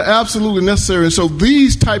 So we are absolutely necessary. And so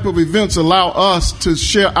these type of events allow us to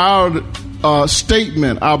share our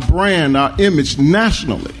statement, our brand, our image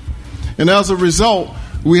nationally. And as a result,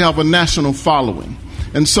 we have a national following.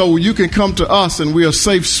 And so you can come to us, and we are a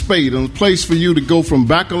safe space and a place for you to go from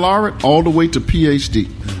baccalaureate all the way to PhD.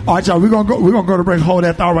 All right, y'all, we're gonna go to break. Hold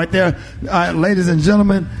that thought right there, ladies and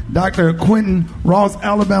gentlemen. Dr. Quentin Ross,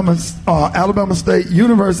 Alabama State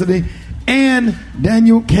University, and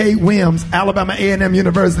Daniel K. Wims, Alabama A&M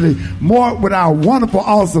University. More with our wonderful,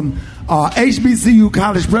 awesome HBCU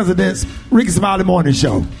College Presidents Ricky Smiley Morning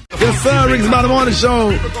Show. Yes, sir. Rick's About the Morning Show.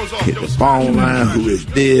 Hit the phone line. Who is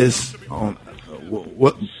this?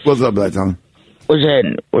 What's up, Black Tom? What's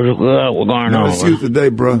happening? What's going on? No excuse today,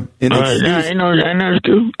 bro. An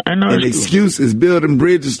excuse is building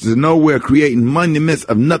bridges to nowhere, creating monuments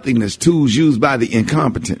of nothingness, tools used by the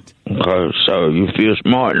incompetent. Okay, so you feel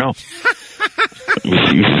smart now?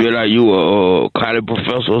 you feel like you a college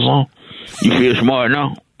professor or something? You feel smart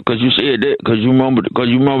now? Because you said that, because you remember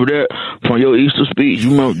that from your Easter speech. You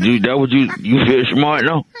remember that was you feel smart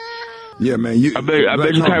now? Yeah, man. I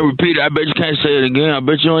bet you can't repeat it. I bet you can't say it again. I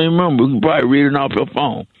bet you don't even remember. You can probably read it off your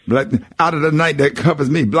phone. Black, out of the night that covers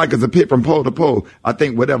me, black as a pit from pole to pole, I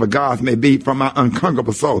think whatever gods may be from my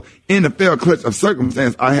unconquerable soul. In the fell clutch of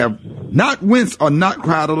circumstance, I have not winced or not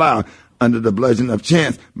cried aloud. Under the bludgeon of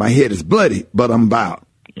chance, my head is bloody, but I'm bowed.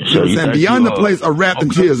 So beyond the place of wrath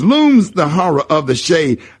and tears looms the horror of the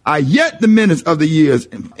shade. I yet the menace of the years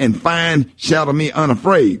and find shadow me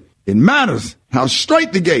unafraid. It matters how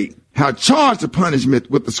straight the gate, how charged the punishment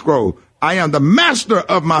with the scroll. I am the master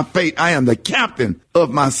of my fate. I am the captain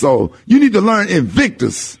of my soul. You need to learn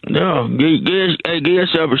Invictus. No, give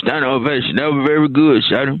yourself a standing ovation. That was very good,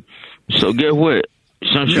 Shadow. So guess what?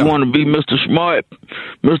 Since you want to be Mr. Smart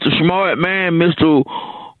man,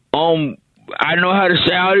 I know how to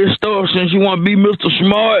say all this stuff. Since you want to be Mr.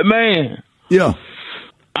 Smart man,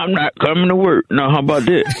 I'm not coming to work. Now, how about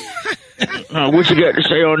that? What you got to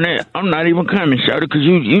say on that? I'm not even coming, Shawty, because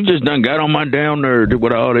you just done got on my damn nerve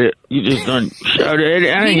with all that. You just done, Shawty.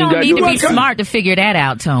 You don't need to be smart to figure that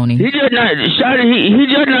out, Tony. He just not, Shawty, he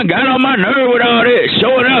just done got on my nerve with all that.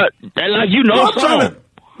 Showing up. That like you know something.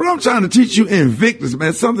 But I'm trying to teach you Invictus,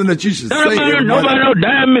 man. Something that you should say. Nobody no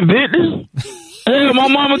damn Invictus. Hell, my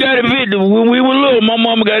mama got Invictus. When we were little, my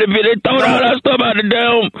mama got Invictus. They throwed all that stuff out the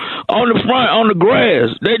damn, on the front, on the grass.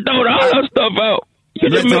 They throwed all that stuff out. You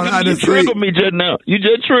just triggered me just now. You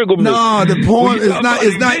just triggered me. No, the point is not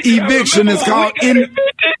eviction. It's called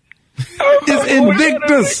it's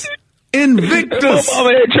Invictus. Invictus.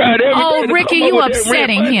 Oh, Ricky, you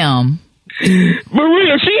upsetting him.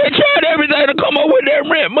 Maria, she had tried everything to come up with that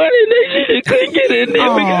rent money, and she couldn't get it. And then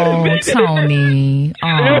we got evicted. Tony.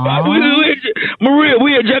 Maria,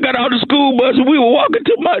 we had just got out of the school bus, and we were walking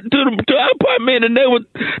to our apartment, and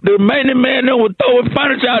the maintenance man there was throwing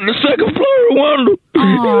furniture out the second floor of one.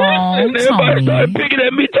 And everybody started picking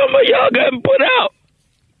at me, talking about y'all got put out.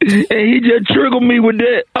 And he just triggered me with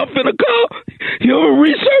that. I'm finna call your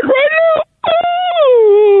research right now.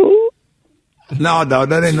 Oh. No, dog,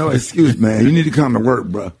 that ain't no excuse, man. You need to come to work,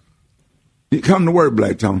 bro. You come to work,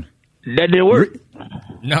 Black Tony. That didn't work?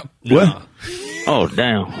 No. What? Oh,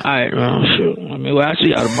 damn. All right, well, sure. I mean, well, I'll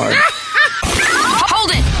see y'all tomorrow.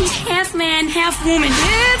 Hold it. He's half man, half woman.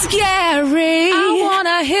 It's Gary. I want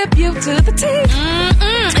to hip you to the teeth.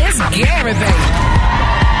 It's Gary, baby.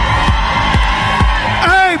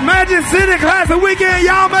 Hey, Magic City Classic Weekend.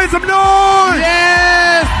 Y'all make some noise.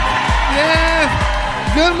 Yes.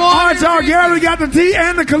 Good morning. All right, y'all. Gary got the tea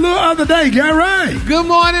and the Kahlua of the day. Gary. Good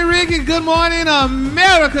morning, Ricky. Good morning,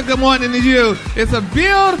 America. Good morning to you. It's a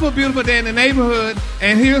beautiful, beautiful day in the neighborhood.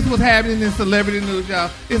 And here's what's happening in celebrity news,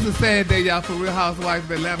 y'all. It's a sad day, y'all, for Real Housewives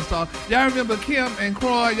of Atlanta stars. Y'all remember Kim and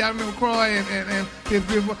Croy? Y'all remember Croy and his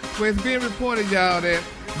beautiful? Well, it's being reported, y'all, that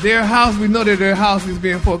their house, we know that their house is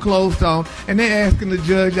being foreclosed on. And they're asking the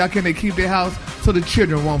judge, y'all, can they keep their house so the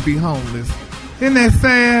children won't be homeless? Isn't that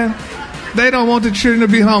sad? They don't want the children to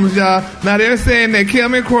be homeless, y'all. Now they're saying that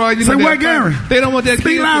Kim and Croy, Say what, Gary? They don't want that.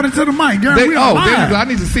 Speak louder to the mic, Gary. We are live. There you go. I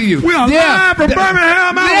need to see you. We are live from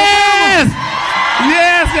Birmingham, Alabama. Yes.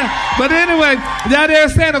 But anyway, now they're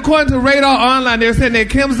saying, according to Radar Online, they're saying that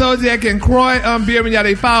Kim Zodiac and Croy Bierman, y'all,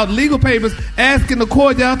 they filed legal papers asking the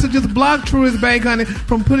court, y'all, to just block Truist Bank, honey,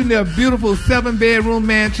 from putting their beautiful 7-bedroom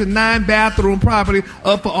mansion, 9-bathroom property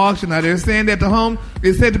up for auction. Now they're saying that the home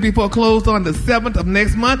is said to be foreclosed on the 7th of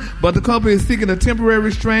next month, but the company is seeking a temporary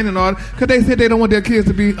restraining order because they said they don't want their kids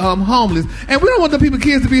to be homeless. And we don't want the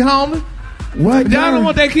kids to be homeless. What? Y'all don't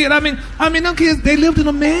want their kids. I mean, them kids, they lived in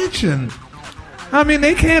a mansion. I mean,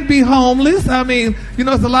 they can't be homeless. I mean,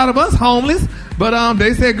 it's a lot of us homeless. But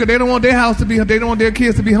they said they don't want their house to be, they don't want their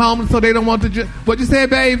kids to be homeless, so they don't want to. What you said,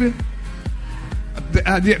 baby? They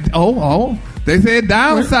said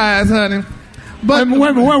downsize, honey. But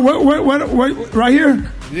wait, right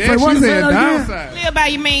here. Yeah, she said downsize. Live by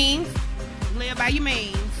your means. Live by your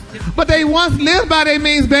means. But they once lived by their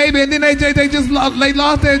means, baby, and then they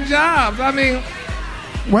lost their jobs. I mean.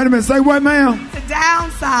 Wait a minute, say what, ma'am? To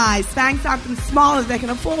downsize, find something smaller they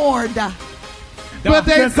can afford. But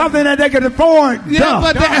there's something that they can afford. Yeah,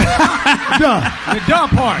 but the dumb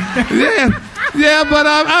part. Yeah. Yeah, but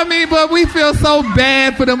but we feel so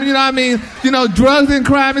bad for them. You know what I mean? You know, drugs and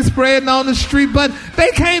crime is spreading on the street, but they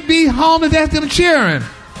can't be homeless. That's them cheering.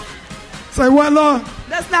 Say what, Lord?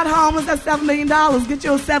 That's not homeless. That's $7 million. Get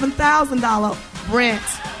you a $7,000 rent.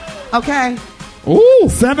 Okay? Ooh.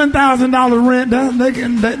 $7,000 rent.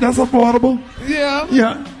 That's affordable. Yeah.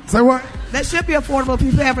 Yeah. Say what? That should be affordable if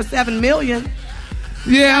you pay for $7 million.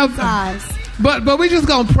 Yeah. But we just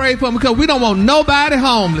going to pray for them because we don't want nobody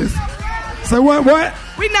homeless. Say what?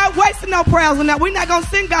 We're not wasting no prayers. We're not going to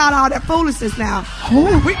send God all that foolishness now.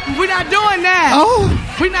 Oh. We're not doing that.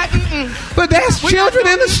 Oh. We're not. But that's children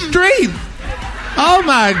in the street. Oh,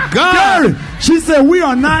 my God. Gary, she said we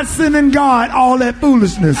are not sending God all that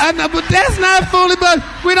foolishness. I know, but that's not foolish, but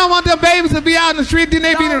we don't want their babies to be out in the street. Then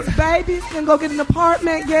they babies can go get an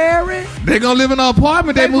apartment, Gary. They're going to live in an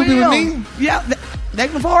apartment. They moving with me. Yeah, they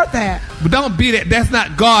can afford that. But don't be that. That's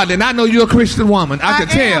not God. And I know you're a Christian woman. I can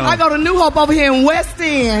tell. I go to New Hope over here in West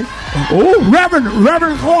End. Oh, Reverend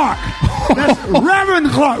Clark. That's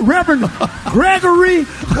Reverend Clark. Reverend Gregory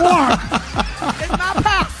Clark. It's my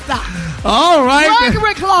pastor. All right.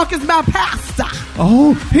 Gregory Clark is my pastor.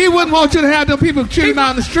 Oh, he wouldn't want you to have them people cheating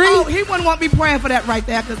on the street. Oh, he wouldn't want me praying for that right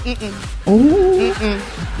there.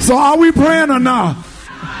 So are we praying or not?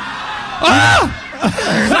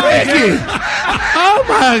 Ricky. Oh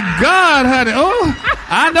my God, honey. Oh,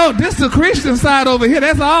 I know this is the Christian side over here.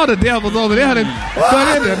 That's all the devils over there, honey.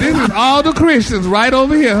 But this is all the Christians right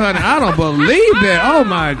over here, honey. I don't believe that. Oh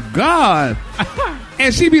my God.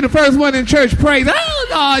 And she be the first one in church praise. Oh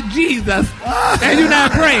Lord Jesus. And you're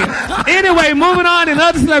not praying. Anyway, moving on in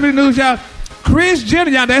other celebrity news, y'all. Kris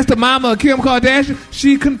Jenner, y'all, that's the mama of Kim Kardashian.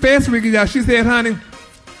 She confessed, Ricky, y'all. She said, honey,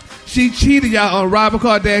 she cheated, y'all, on Robert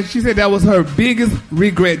Kardashian. She said that was her biggest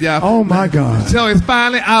regret, y'all. Oh, my God. So it's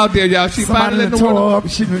finally out there, y'all. She Somebody finally let the world.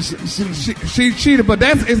 She cheated, but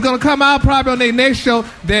it's going to come out probably on their next show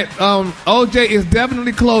that OJ is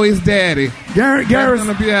definitely Chloe's daddy. Gary's going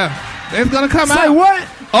to be out. It's going to come out. Say what?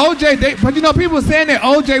 OJ, but you know, people were saying that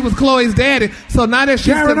OJ was Chloe's daddy, so now that she's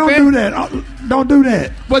Gary, don't do that. Don't do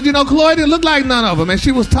that. But you know, Chloe didn't look like none of them, and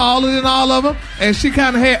she was taller than all of them, and she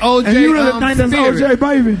kind of had OJ. And you really think that's OJ,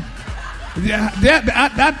 baby? Yeah,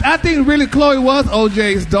 I think really Chloe was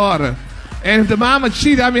OJ's daughter. And if the mama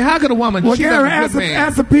cheated, I mean, how could a woman cheat on a good man?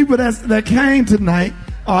 Ask the people that came tonight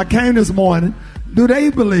or came this morning, do they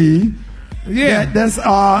believe? Yeah. That's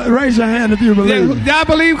raise your hand if you believe. Yeah, y'all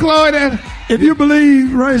believe Chloe that? If you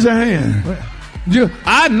believe, raise your hand.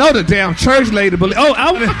 I know the damn church lady believe. Oh,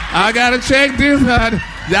 I gotta check this.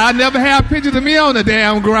 Y'all never have pictures of me on the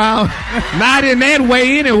damn ground. Not in that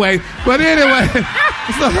way anyway. But anyway.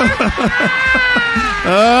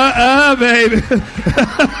 Baby.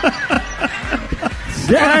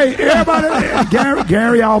 Hey, everybody.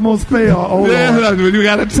 Gary almost fell. Oh, yeah, you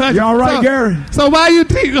gotta touch. You all right, Gary? So why you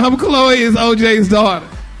think Chloe is OJ's daughter?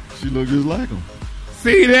 She look just like him.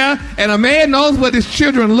 See there? And a man knows what his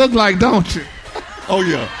children look like, don't you? Oh,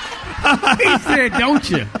 yeah. He said, don't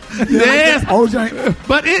you? Yes. OJ.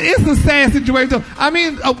 But it's a sad situation. I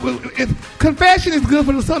mean, confession is good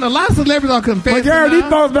for the son. A lot of celebrities are confessing. But Gary, these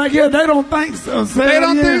folks back here, they don't think so. They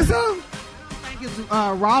don't think so? I think it's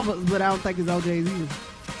Robert's, but I don't think it's OJ's either.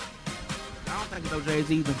 I don't think it's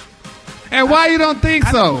OJ's either. And why you don't think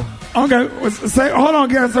so? Okay, hold on,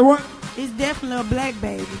 Gary. Say what? It's definitely a black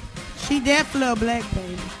baby. She definitely a black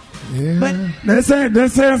baby. Yeah. But they say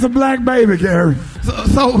it's a black baby, Gary.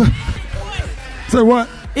 So what?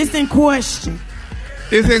 It's in question.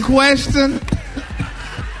 It's in question?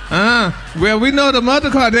 Well, we know the mother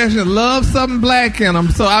Kardashians love something black in them.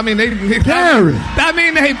 So, I mean, they Gary. I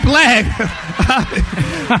mean, they black.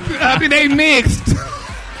 I mean, they mixed.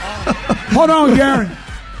 Hold on, Gary.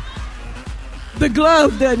 The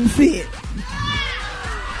glove doesn't fit.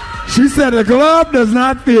 She said the glove does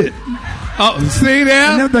not fit. Oh, see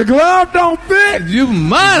there? And if the glove don't fit, you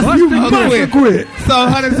must quit. So,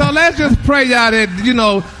 honey, so let's just pray, y'all, that, you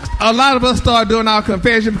know, a lot of us start doing our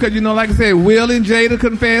confession because, you know, like I said, Will and Jada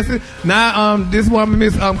confessing. Now, this woman,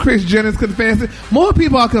 Miss Kris Jenner's confessing. More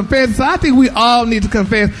people are confessing, so I think we all need to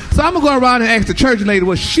confess. So I'm going to go around and ask the church lady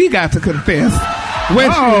what she got to confess.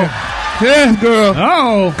 Yes, girl.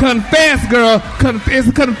 Oh. Confess, girl. It's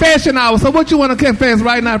a confession hour. So what you want to confess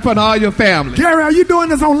right now in front of all your family? Gary, are you doing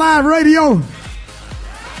this on live radio?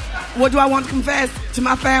 What do I want to confess to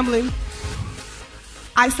my family?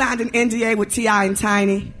 I signed an NDA with T.I. and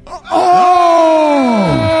Tiny. Oh!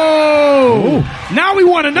 Now we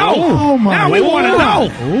want to know. Oh, my now we want to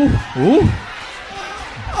know.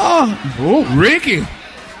 Oh, Ricky.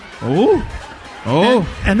 Oh.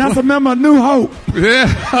 And that's a member of New Hope.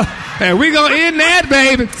 Yeah. And we going to end that,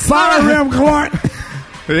 baby. Sorry, Rem Clark.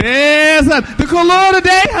 Yes, the Kahlua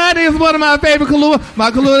today, honey, is one of my favorite Kahlua.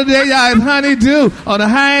 My Kahlua today, y'all, is honeydew. On the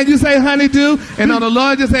high end, you say honeydew, and on the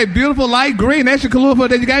low end, you say beautiful light green. That's your Kahlua for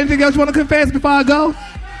today. You got anything else you want to confess before I go?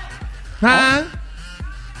 Huh?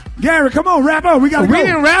 Gary, come on, wrap up. We got to go. We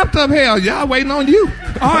didn't wrap up, hell. Y'all waiting on you.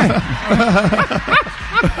 All right.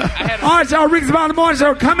 All right, y'all. Rick's About the Morning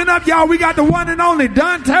Show coming up, y'all. We got the one and only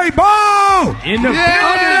Dante Bowe in the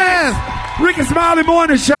building. Rick and Smiley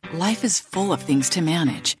Morning Show. Life is full of things to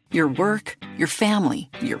manage. Your work, your family,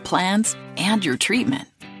 your plans, and your treatment.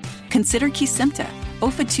 Consider Kesimpta,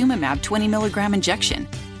 ofatumumab 20 milligram injection.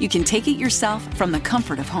 You can take it yourself from the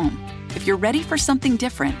comfort of home. If you're ready for something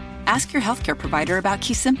different, ask your healthcare provider about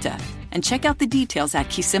Kesimpta and check out the details at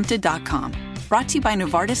kesimpta.com. Brought to you by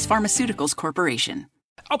Novartis Pharmaceuticals Corporation.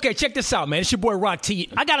 Okay, check this out, man. It's your boy Rock T.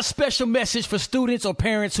 I got a special message for students or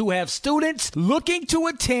parents who have students looking to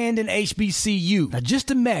attend an HBCU. Now,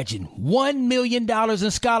 just imagine $1 million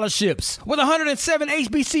in scholarships with 107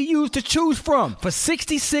 HBCUs to choose from for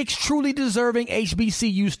 66 truly deserving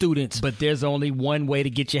HBCU students. But there's only one way to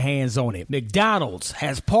get your hands on it. McDonald's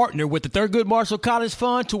has partnered with the Thurgood Marshall College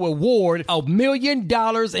Fund to award $1 million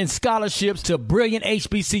in scholarships to brilliant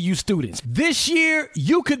HBCU students. This year,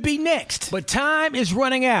 you could be next, but time is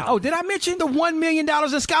running out. Oh, did I mention the $1 million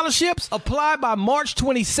in scholarships? Apply by March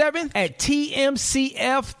 27th at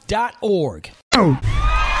tmcf.org. Oh.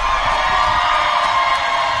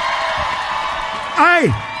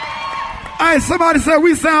 Hey, somebody said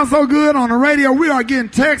we sound so good on the radio. We are getting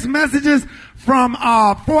text messages from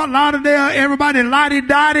Fort Lauderdale. Everybody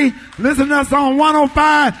lottie-dottie. Listen to us on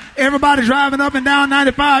 105. Everybody driving up and down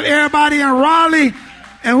 95. Everybody in Raleigh.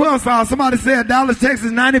 And who else? Somebody said Dallas,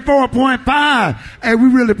 Texas, 94.5. Hey, we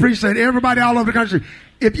really appreciate it. Everybody all over the country.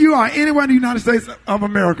 If you are anywhere in the United States of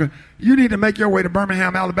America, you need to make your way to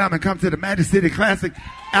Birmingham, Alabama, and come to the Magic City Classic,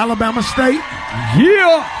 Alabama State.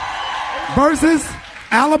 Yeah. Versus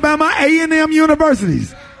Alabama A&M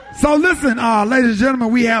Universities. So listen, ladies and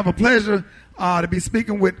gentlemen, we have a pleasure to be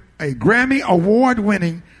speaking with a Grammy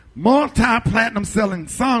Award-winning, multi-platinum selling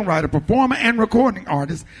songwriter, performer, and recording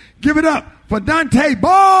artist. Give it up for Dante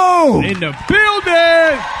Bowe in the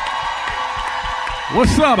building.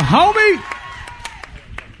 What's up, homie?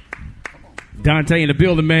 Dante in the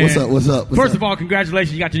building, man. What's up? First of all,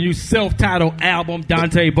 congratulations. You got your new self-titled album,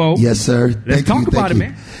 Dante Bowe. Yes, sir. Let's talk about it,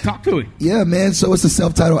 man. Talk to it. Yeah, man. So it's a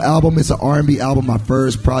self-titled album. It's an R&B album. My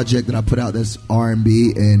first project that I put out that's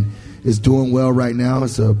R&B, and it's doing well right now.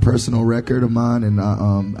 It's a personal record of mine, and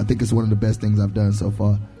I think it's one of the best things I've done so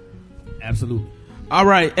far. Absolutely. All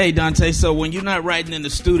right. Hey, Dante, so when you're not writing in the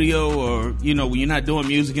studio or, when you're not doing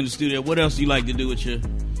music in the studio, what else do you like to do with your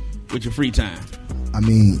free time? I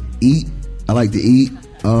mean, eat. I like to eat.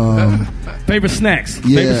 Favorite snacks?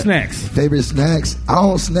 Yeah, Favorite snacks? I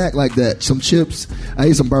don't snack like that. Some chips. I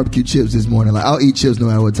ate some barbecue chips this morning. Like, I'll eat chips no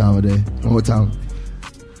matter what time of day. Or what time.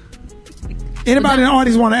 Anybody in the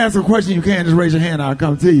audience want to ask a question, you can just raise your hand. I'll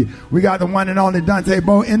come to you. We got the one and only Dante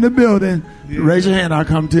Bowe in the building. Yeah. Raise your hand. I'll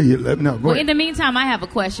come to you. Let me know. Well, in the meantime, I have a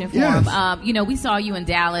question for him. We saw you in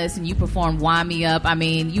Dallas and you performed Wind Me Up. I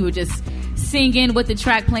mean, you were just singing with the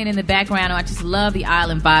track playing in the background. I just love the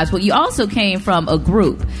island vibes. Well, you also came from a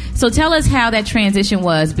group. So tell us how that transition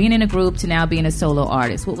was, being in a group to now being a solo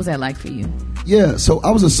artist. What was that like for you? Yeah, so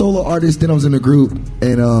I was a solo artist, then I was in a group,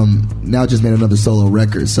 and now just made another solo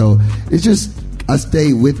record. So it's just, I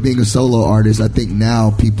stayed with being a solo artist. I think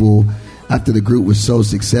now people, after the group was so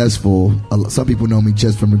successful, some people know me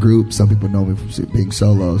just from the group, some people know me from being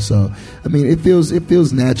solo. So, I mean, it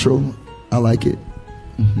feels natural. I like it.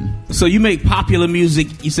 Mm-hmm. So you make popular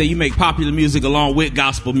music, you say you make popular music along with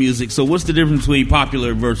gospel music. So what's the difference between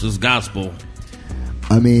popular versus gospel?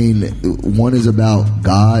 I mean, one is about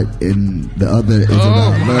God and the other is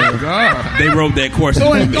about love. God. They wrote that course.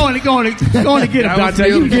 Go on and get him, Dante.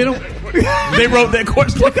 You get him. They wrote that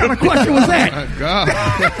course. What kind of question was that? God.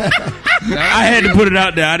 I had to put it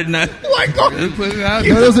out there. I did not. Put it out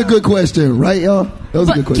there. That was a good question, right, y'all? That was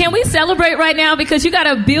a good question. Can we celebrate right now because you got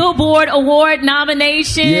a Billboard Award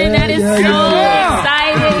nomination? That is so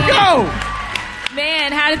exciting. Go!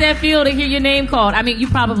 Man, how did that feel to hear your name called? I mean, you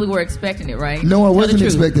probably were expecting it, right? No, I wasn't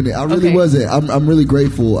expecting it. I really wasn't. I'm really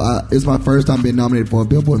grateful. It's my first time being nominated for a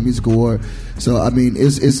Billboard Music Award. So, I mean,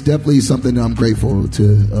 it's definitely something that I'm grateful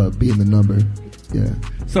to be in the number. Yeah.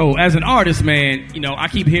 So, as an artist, man, I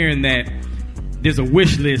keep hearing that there's a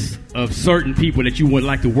wish list of certain people that you would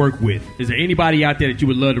like to work with. Is there anybody out there that you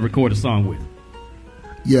would love to record a song with?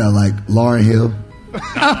 Yeah, like Lauryn Hill.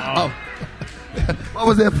 What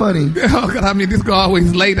was that funny? Oh, God, I mean, this guy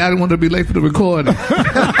always late. I didn't want to be late for the recording.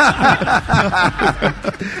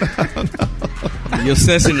 Your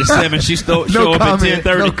session is 7. She show up at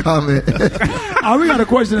 10:30. No comment. We got a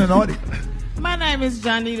question in the audience. My name is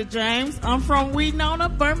Johnita James. I'm from Winona,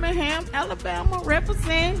 Birmingham, Alabama.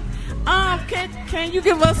 Represent. Can you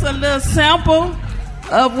give us a little sample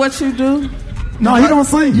of what you do? No, he don't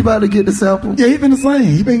sing. You about to get the sample? Yeah, he finna sing.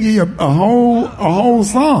 He finna give you a whole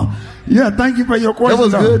song. Yeah, thank you for your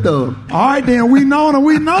question. That was good though. All right, then Winona.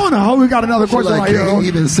 Oh, we got another question like, right here.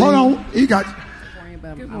 Even sing. Hold on, he got.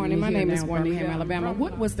 Good morning. My name is Birmingham, Alabama.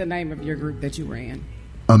 What was the name of your group that you ran?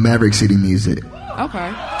 Maverick City Music.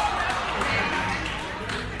 Okay.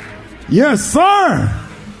 Yes, sir.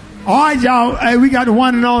 All right, y'all. Hey, we got the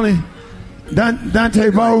one and only Dante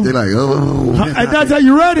Bowe. They're like, oh. Hey, Dante,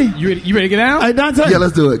 you ready? You ready to get out? Hey, Dante. Yeah,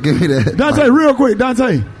 let's do it. Give me that. Dante, real quick,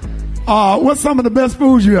 Dante. What's some of the best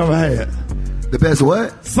foods you ever had? The best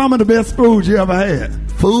what? Some of the best foods you ever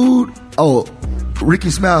had. Food? Oh,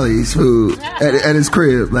 Ricky Smiley's food at his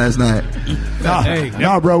crib last night.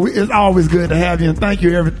 No, bro, it's always good to have you, and thank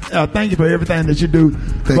you for everything that you do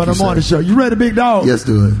for the morning show. You ready, big dog? Yes,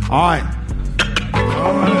 do it. All right.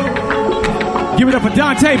 Give it up for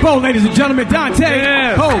Dante Bowe, ladies and gentlemen.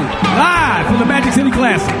 Dante Bowe, live from the Magic City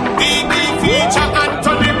Classic.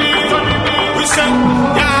 We say,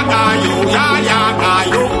 yaga yo, yaga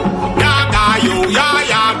yo, yaga yo,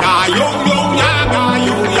 yaga yo, yaga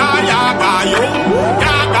yo, yaga yo,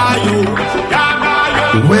 yaga yo, yaga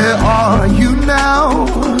yo. Where are you now?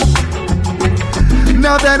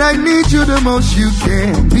 Now that I need you the most, you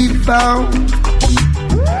can be found.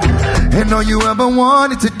 And all you ever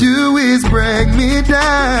wanted to do is break me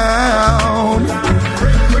down.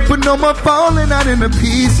 But no more falling out into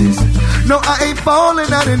pieces. No, I ain't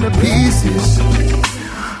falling out into pieces.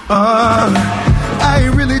 I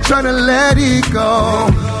ain't really trying to let it go.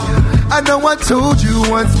 I know I told you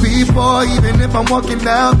once before, even if I'm walking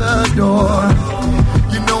out the door,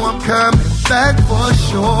 you know I'm coming back for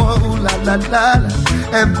sure. Ooh, la la la la.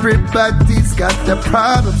 Everybody's got their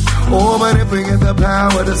problems. Oh, but if we get the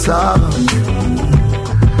power to solve them,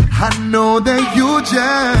 I know that you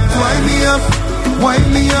just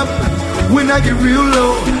wind me up when I get real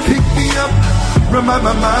low. Pick me up, remind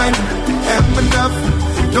my mind I'm enough.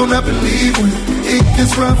 Don't ever leave when it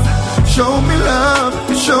gets rough. Show me love.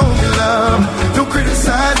 Don't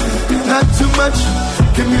criticize me, not too much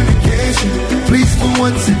communication. Please for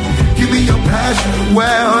once, give me your passion.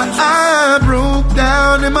 Well, I broke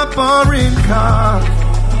down in my foreign car.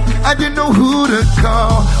 I didn't know who to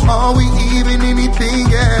call. Are we even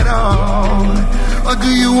anything at all? Or do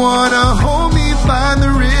you wanna hold me, find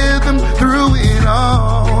the rhythm through it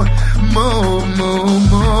all? Move.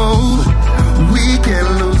 We can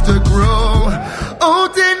lose the groove. Oh,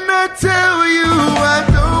 didn't I tell you I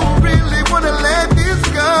don't really wanna let this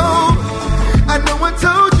go? I know I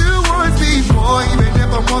told you once before, even if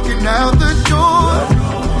I'm walking out the door,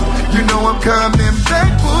 you know I'm coming back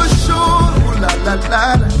for sure. Ooh, la la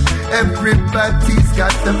la la. Everybody's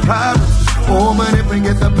got the problems. Oh, but if we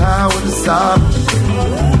get the power to solve it,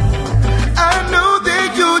 I know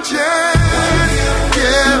that you just,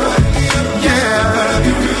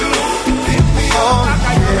 oh,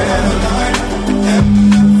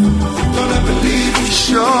 don't ever leave me.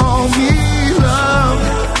 Show me love.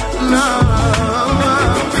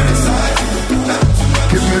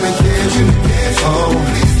 Communication. Oh,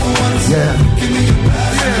 yeah.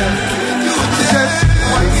 Just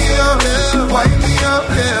wind me up.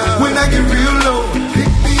 When I get real low,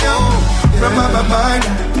 pick me up. Remind my mind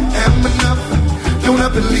I'm enough. Don't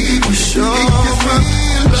ever leave me. Show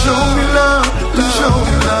me love.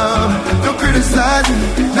 Don't criticize me,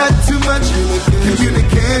 not too much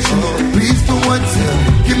communication. Please for once,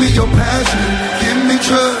 give me your passion, give me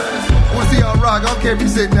trust. Wanna see y'all rock? I don't care if you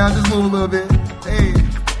sit down, just move a little bit. Hey,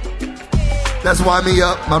 that's Wind Me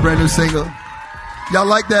Up, my brand new single. Y'all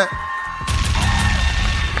like that?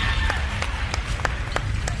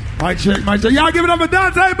 Mic check. Y'all give it up for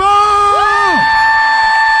Dante Bowe!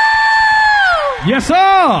 Yes,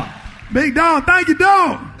 sir. Big dog, thank you,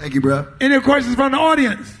 dog. Thank you, bro. Any questions from the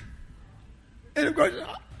audience? Any questions?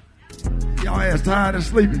 Y'all ass tired and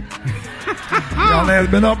sleepy. Y'all ass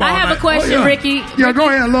been up all night. I have a question, Ricky. Yeah, go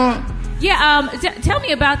ahead, Lord. Yeah, tell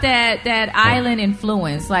me about that island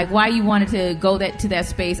influence. Like, why you wanted to go to that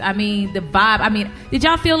space. I mean, the vibe. I mean, did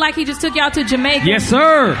y'all feel like he just took y'all to Jamaica? Yes,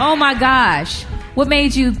 sir. Oh my gosh, what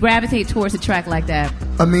made you gravitate towards a track like that?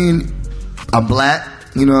 I mean, I'm black.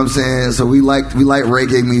 You know what I'm saying? So we like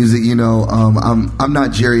reggae music, you know. I'm not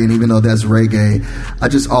Nigerian, even though that's reggae. I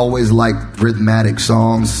just always like rhythmic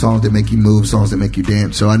songs that make you move, songs that make you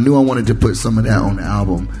dance. So I knew I wanted to put some of that on the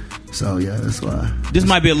album. So yeah, that's why. This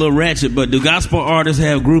might be a little ratchet, but do gospel artists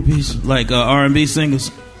have groupies like R&B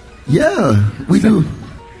singers? Yeah, we do.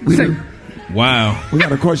 We do. Wow. We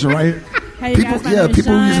got a question right here. Hey, People, guys, my name is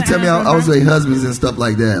people Sean. used to tell me I was their husbands and stuff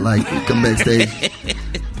like that. Like, come backstage.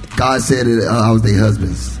 God said it, I was their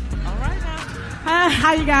husbands.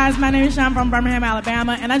 Hi, you guys. My name is Sean from Birmingham,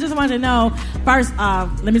 Alabama, and I just wanted to know, first,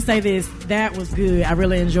 let me say this. That was good. I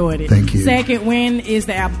really enjoyed it. Thank you. Second, when is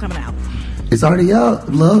the album coming out? It's already out,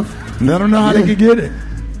 love. Let them know how they can get it.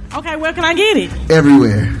 Okay, where can I get it?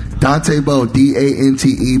 Everywhere. Dante Bowe, DanteBowe.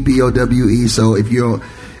 So if you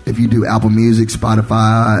do Apple Music,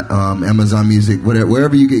 Spotify, Amazon Music, whatever,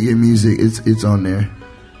 wherever you get your music, it's on there.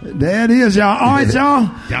 There it is, y'all. All right, y'all.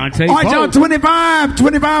 Dante All right, y'all. 25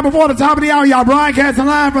 before the top of the hour. Y'all broadcasting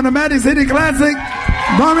live from the Magic City Classic,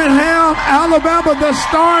 Birmingham, Alabama, the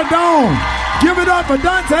Star Dome. Give it up for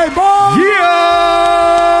Dante Bowe. Yeah.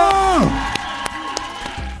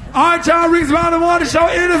 All right, y'all. Reach around the morning show.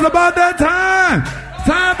 It is about that time.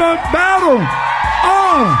 Time for battle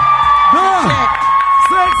on the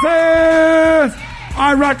sexes.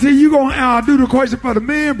 All right, Rocky, you gonna do the question for the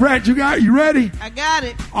men. Brad, you ready? I got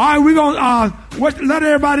it. All right, we gonna let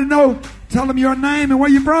everybody know. Tell them your name and where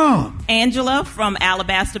you from. Angela from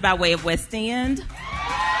Alabaster by way of West End.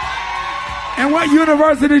 And what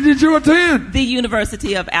university did you attend? The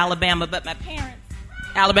University of Alabama, but my parents,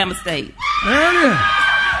 Alabama State. There it is.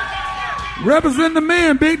 Represent the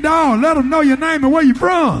men, big dog. Let them know your name and where you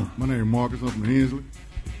from. My name is Marcus. I'm from Hensley.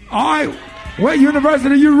 All right, what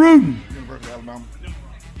university you rooting? University of Alabama.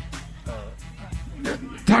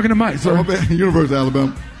 Talking to Mike, sir. University of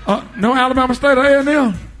Alabama. No Alabama State or A&M?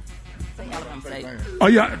 Alabama State. Oh,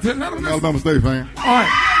 yeah. Alabama State fan. All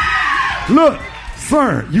right. Look,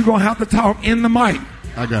 sir, you're going to have to talk in the mic.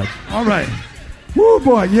 I got you. All right. Woo,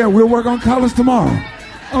 boy. Yeah, we'll work on colors tomorrow.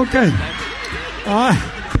 Okay. All right.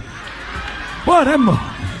 Boy, that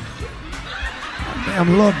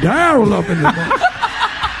damn love Daryl up in there.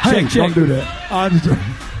 Hey, don't do that. All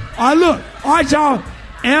right, look. All right, y'all.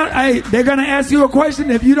 And, hey, they're going to ask you a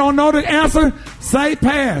question. If you don't know the answer, say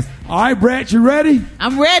pass. All right, Brad, you ready?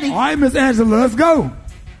 I'm ready. All right, Miss Angela, let's go.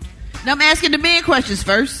 Now I'm asking the men questions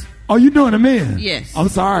first. Oh, you doing the men? Yes. I'm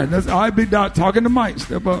sorry. That's all right, big dog. Talking to Mike.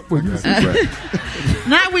 Step up.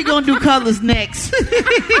 Now we're going to do colors next.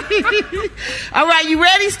 All right, you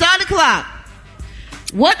ready? Start the clock.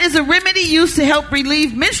 What is a remedy used to help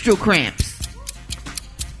relieve menstrual cramps?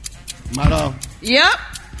 Madam. Yep.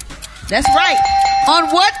 That's right. On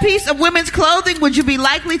what piece of women's clothing would you be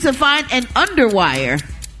likely to find an underwire?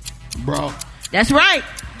 Bro. That's right.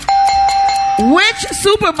 Which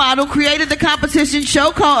supermodel created the competition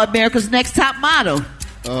show called America's Next Top Model?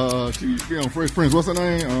 She used to be on Fresh Prince. What's her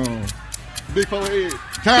name? Big forehead.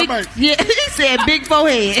 Karen Banks. Yeah, he said big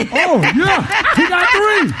forehead. Oh, yeah. He got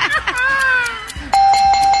 3.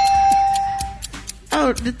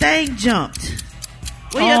 Oh, the thing jumped.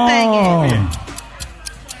 Where your thing at?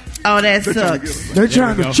 Oh, that sucks. They're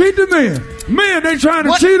trying to cheat the men. Men, they trying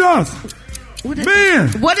to cheat us. Men.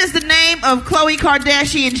 What is the name of Khloe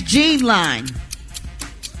Kardashian's jean line?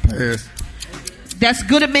 Pass. That's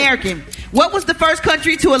good American. What was the first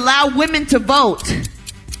country to allow women to vote?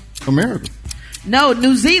 America. No,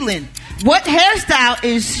 New Zealand. What hairstyle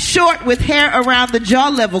is short with hair around the jaw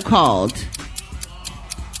level called?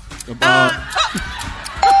 It's all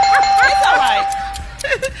right.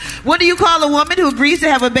 What do you call a woman who agrees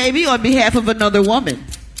to have a baby on behalf of another woman?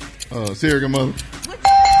 Surrogate mother.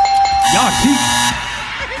 Y'all cheating.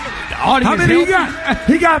 How many he got?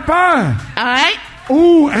 He got 5. All right.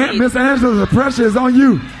 Ooh, Miss Angela, the pressure is on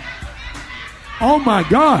you. Oh, my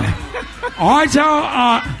God. All right,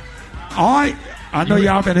 y'all. All right. I know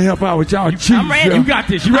y'all better help out with y'all cheating. I'm ready. You got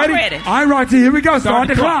this. You ready? I'm ready. All right, Rocky, here we go. Start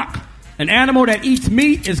the clock. An animal that eats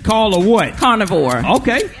meat is called a what? Carnivore.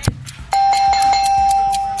 Okay.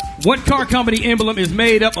 What car company emblem is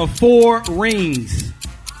made up of 4 rings?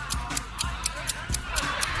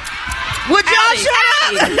 Would y'all shut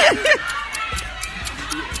up?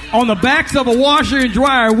 On the backs of a washer and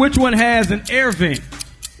dryer, which one has an air vent?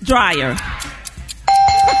 Dryer.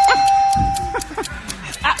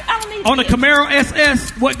 On the Camaro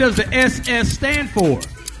SS, what does the SS stand for?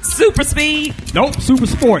 Super speed. Nope, super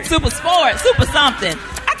sport. Super sport. Super something.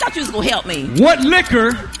 I thought you was going to help me. What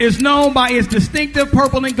liquor is known by its distinctive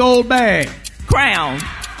purple and gold bag? Crown.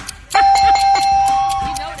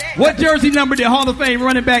 What jersey number did Hall of Fame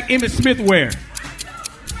running back Emmitt Smith wear?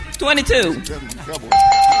 22.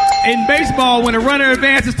 In baseball, when a runner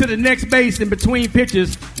advances to the next base in between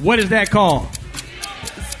pitches, what is that called?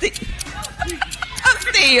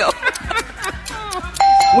 Steal.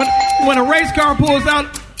 When a race car pulls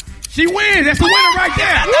out, she wins. That's the winner right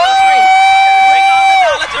there.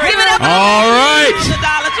 Give it up. All right. The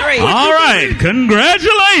Dollar Tree. All right.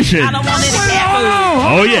 Congratulations. Congratulations. I don't want any cat food.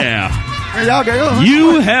 Oh, yeah.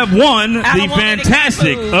 You have won the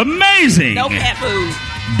fantastic, amazing No cat food.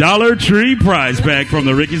 Dollar Tree prize pack from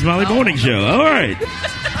the Ricky Smiley Morning Show. All right.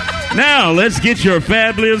 Now, let's get your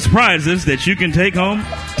fabulous prizes that you can take home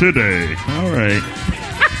today. All right.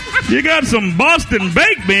 You got some Boston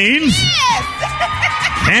baked beans.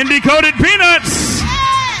 Candy-coated peanuts.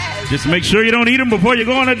 Just make sure you don't eat them before you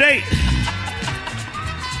go on a date.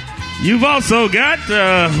 You've also got,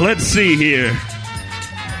 let's see here.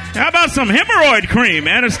 How about some hemorrhoid cream?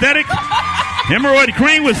 Anesthetic hemorrhoid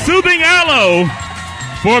cream with soothing aloe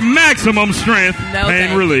for maximum strength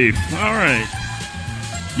pain relief. All right.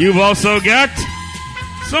 You've also got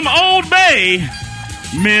some Old Bay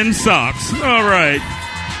men's socks. All right.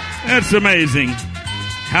 That's amazing.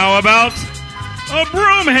 How about a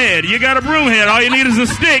broom head? You got a broom head. All you need is a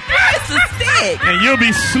stick. It's a stick. And you'll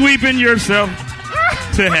be sweeping yourself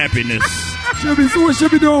to happiness. She'll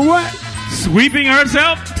be doing what? Sweeping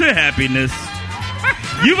herself to happiness.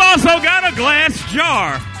 You've also got a glass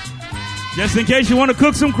jar. Just in case you want to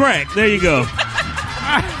cook some crack. There you go.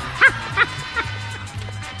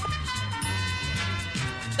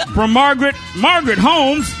 From Margaret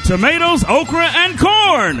Holmes, tomatoes, okra, and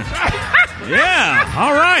corn. Yeah,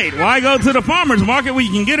 all right. Why go to the farmer's market where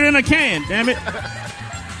you can get it in a can, damn it.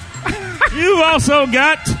 You've also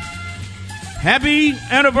got happy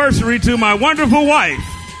anniversary to my wonderful wife.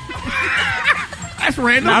 That's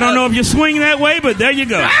random. I don't know if you swing that way, but there you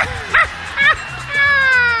go.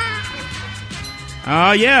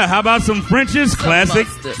 Yeah, how about some French's classic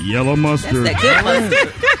yellow mustard? That's that good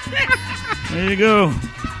mustard. There you go.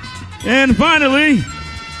 And finally,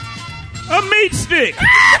 a meat stick.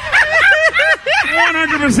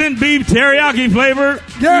 100% beef teriyaki flavor.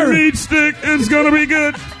 Meat stick is going to be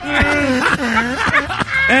good.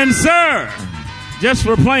 And sir, just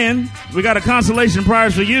for playing, we got a consolation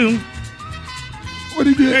prize for you. What do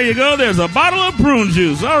you get? There you go. There's a bottle of prune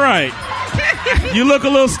juice. All right. You look a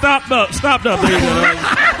little stopped up. There you go.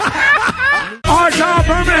 All right, y'all,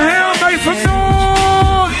 Birmingham, make some noise.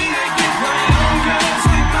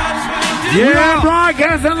 Yeah,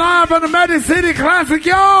 broadcasting live from the Magic City Classic,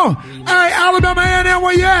 y'all. Hey, Alabama A&M,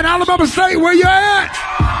 where you at? Alabama State, where you at?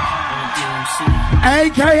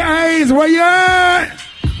 AKAs, where you at?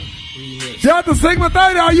 Delta Sigma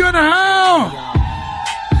Theta, are you in the house?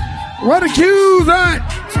 Where the Q's at?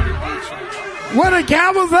 Where the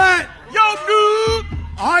Cowboys at? Yo, dude.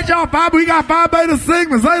 All right, y'all, we got Phi Beta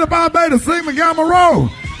Sigma, Zeta Phi Beta Sigma, Gamma Rho.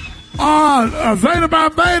 Zeta Phi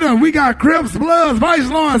Beta, we got Crips, Bloods, Vice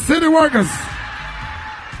Lords, City Workers,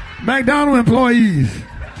 McDonald's employees.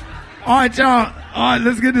 All right, y'all. All right,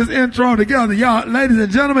 let's get this intro together. Y'all, ladies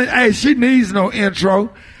and gentlemen, hey, she needs no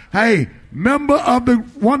intro. Hey, member of the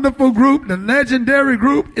wonderful group, the legendary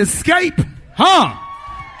group, Escape.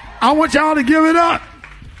 I want y'all to give it up.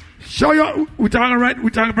 Show y'all, we're talking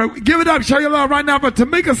about, give it up, show your love right now for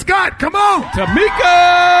Tamika Scott. Come on. Tamika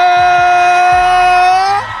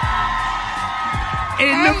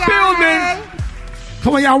in the building.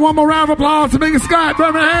 Come on, y'all, one more round of applause to Tamika Scott,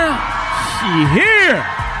 Birmingham. She here.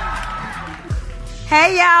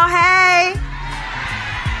 Hey, y'all, hey.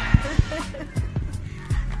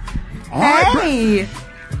 Hey.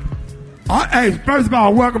 Hey, first of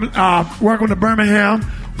all, welcome to Birmingham.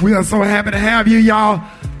 We are so happy to have you, y'all.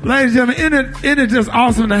 Ladies and gentlemen, isn't it just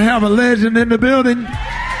awesome to have a legend in the building?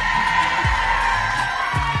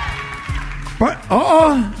 But,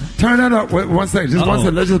 turn that up. Wait, 1 second. Just 1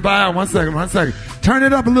 second. Let's just buy out 1 second. 1 second. Turn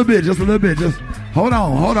it up a little bit. Just a little bit. Just hold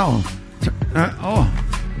on.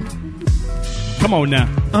 Come on now.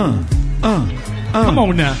 Come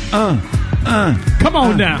on now. Come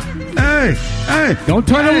on now. Hey. Don't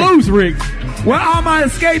turn it loose, Rick. Well, all my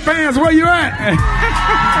Escape fans, where you at?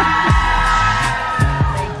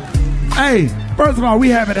 Hey, first of all, we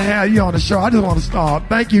happy to have you on the show. I just want to start.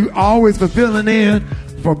 Thank you always for filling in,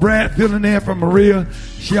 for Brad filling in for Maria.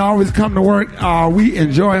 She always come to work. We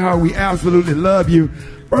enjoy her. We absolutely love you.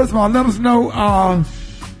 First of all, let us know how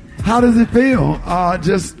does it feel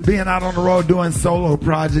just being out on the road doing solo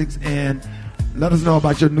projects, and let us know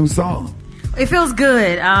about your new song. It feels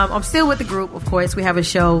good. I'm still with the group, of course. We have a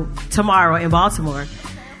show tomorrow in Baltimore.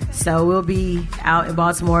 So we'll be out in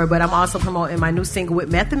Baltimore, but I'm also promoting my new single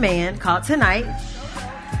with Method Man called Tonight.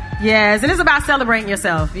 Yes, and it's about celebrating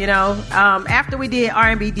yourself, you know. After we did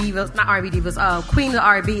Queen of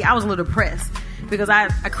R&B, I was a little depressed because I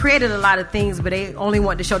created a lot of things, but they only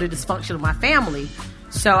wanted to show the dysfunction of my family.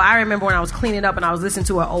 So I remember when I was cleaning up and I was listening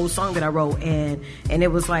to an old song that I wrote, and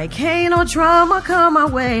it was like, "Ain't no drama come my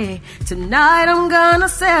way. Tonight I'm gonna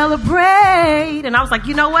celebrate." And I was like,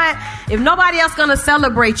 you know what? If nobody else gonna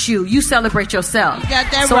celebrate you, you celebrate yourself. You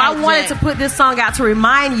got that so right, I wanted Jack. to put this song out to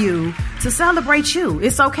remind you to celebrate you.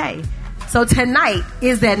 It's okay. So tonight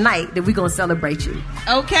is that night that we're gonna celebrate you.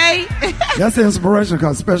 Okay. That's the inspiration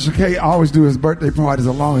because Special K always do his birthday parties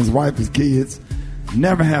along his wife, his kids.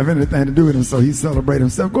 Never have anything to do with him, so he celebrate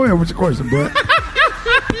himself. Go ahead with your question, bro.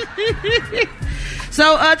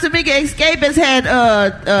 So, Tamika, Escape has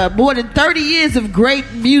had more than 30 years of great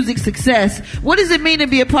music success. What does it mean to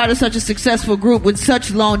be a part of such a successful group with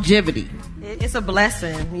such longevity? It's a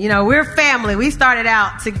blessing. You know, we're family. We started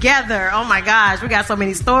out together. Oh my gosh, we got so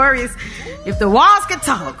many stories. If the walls could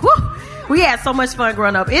talk, woo, we had so much fun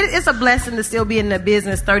growing up. It's a blessing to still be in the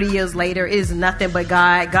business 30 years later. It is nothing but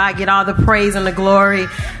God. God get all the praise and the glory.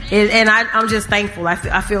 I'm just thankful.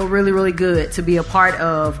 I feel really, really good to be a part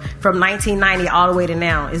of from 1990 all the way to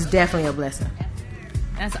now. It's definitely a blessing.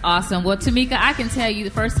 That's awesome. Well, Tamika, I can tell you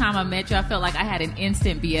the first time I met you, I felt like I had an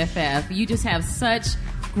instant BFF. You just have such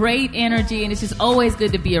great energy, and it's just always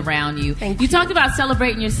good to be around you. You talked about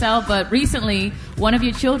celebrating yourself, but recently one of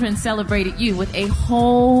your children celebrated you with a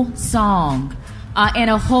whole song and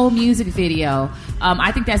a whole music video.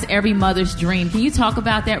 I think that's every mother's dream. Can you talk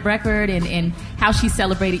about that record and how she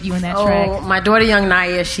celebrated you in that track? My daughter, young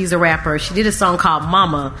Naya, she's a rapper. She did a song called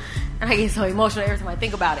Mama, and I get so emotional every time I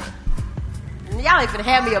think about it. And y'all ain't gonna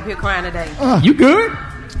have me up here crying today. You good?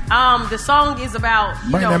 The song is about,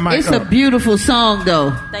 it's a beautiful song,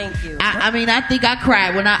 though. Thank you. I mean, I think I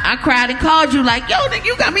cried when I cried and called you like, yo, nigga,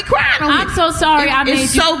 you got me crying on I'm so sorry.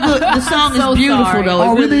 It's so good. The song is beautiful, though.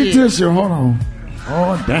 Oh, It we really need tissue. Hold on.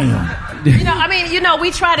 Oh, damn.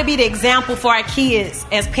 We try to be the example for our kids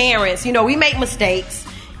as parents. You know, we make mistakes.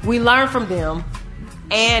 We learn from them.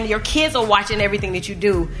 And your kids are watching everything that you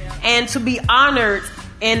do. And to be honored,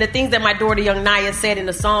 and the things that my daughter, young Naya, said in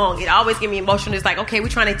the song, it always get me emotional. It's like, okay, we're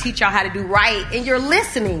trying to teach y'all how to do right, and you're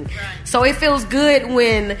listening. So it feels good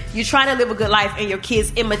when you're trying to live a good life and your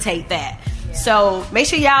kids imitate that. So make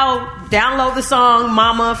sure y'all download the song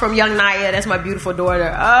Mama from Young Naya. That's my beautiful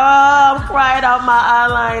daughter. Oh, I'm crying out my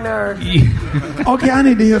eyeliner. Okay, I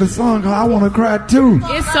need to hear the song because I want to cry too.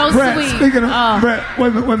 It's so Brett, sweet. Speaking of Brett,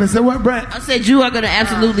 wait a minute. Say what, Brett? I said you are going to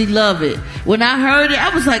absolutely love it. When I heard it, I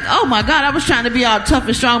was like, oh my God, I was trying to be all tough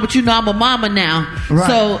and strong, but I'm a mama now. Right.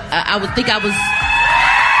 So I would think I was...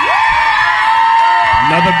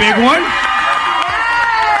 Another big one?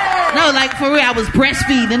 No, like for real, I was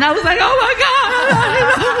breastfeeding, and I was like, "Oh my God!"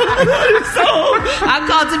 So I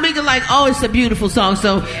called Tamika like, "Oh, it's a beautiful song."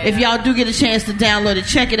 So if y'all do get a chance to download it,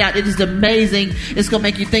 check it out. It is amazing. It's gonna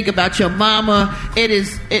make you think about your mama.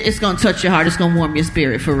 It's gonna touch your heart. It's gonna warm your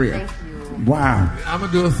spirit for real. Wow. I'm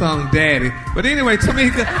gonna do a song, Daddy. But anyway,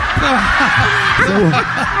 Tamika.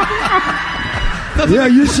 Yeah,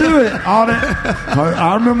 you should. All that.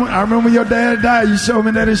 I remember when your dad died. You showed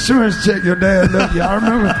me that insurance check your dad left you. I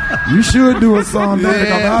remember. You should do a song.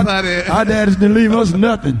 Yeah, our daddies didn't leave us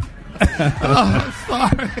nothing. Oh,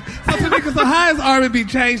 sorry. So, Tamika, so how has R&B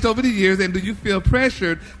changed over the years, and do you feel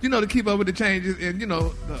pressured, to keep up with the changes and, in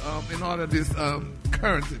all of this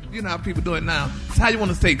current, how people do it now? So how you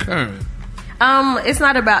want to stay current? It's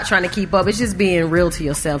not about trying to keep up. It's just being real to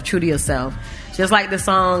yourself, true to yourself. Just like the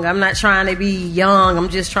song, I'm not trying to be young. I'm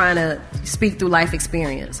just trying to speak through life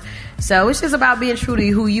experience. So it's just about being true to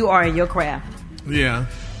who you are in your craft. Yeah.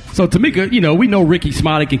 So, Tamika, we know Ricky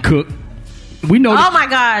Smiley can cook. We know. Oh, my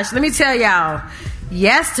gosh. Let me tell y'all.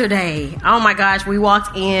 Yesterday, oh my gosh, we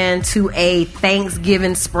walked into a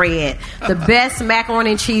Thanksgiving spread. The best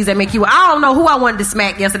macaroni and cheese that make you... I don't know who I wanted to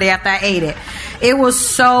smack yesterday after I ate it. It was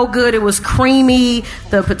so good. It was creamy.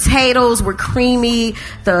 The potatoes were creamy.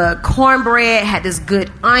 The cornbread had this good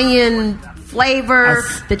onion flavor.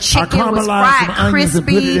 The chicken was fried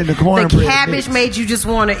crispy. The cabbage made you just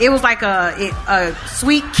want to... It was like a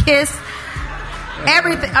sweet kiss.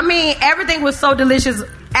 Everything was so delicious.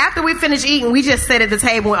 After we finished eating, we just sat at the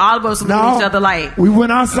table and all of us looked at each other like... We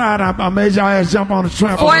went outside. I made y'all ass jump on the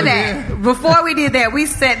trampoline. Before we did that, we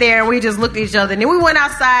sat there and we just looked at each other. And then we went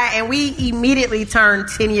outside and we immediately turned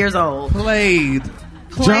 10 years old. Played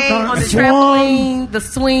on the trampoline, the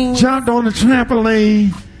swing. Jumped on the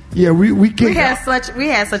trampoline. Yeah, we kicked. We had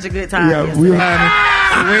such a good time. Yeah, we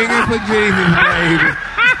had swinging for Jesus, baby.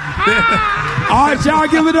 All right, y'all,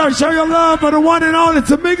 give it up. Show your love for the one and only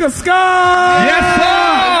Tamika Scott. Yes, sir.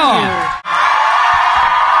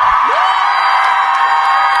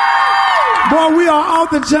 Boy, we are off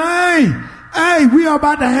the chain. Hey, we are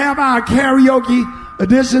about to have our karaoke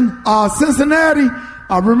edition. Cincinnati,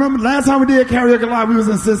 I remember last time we did Karaoke Live, we was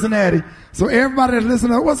in Cincinnati. So everybody that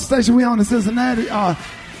listened, what's the station we on in Cincinnati?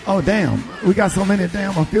 Oh, damn. We got so many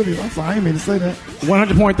damn affiliates. I'm sorry, I didn't mean to say that.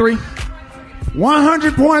 100.3?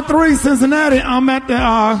 100.3 Cincinnati. I'm at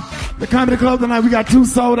the Comedy Club tonight. We got 2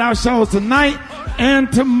 sold out shows tonight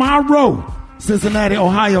and tomorrow. Cincinnati,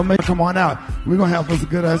 Ohio. Maybe come on out. We're going to have us a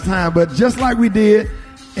good ass time. But just like we did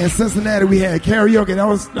in Cincinnati, we had karaoke. That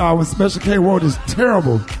was when Special K wore this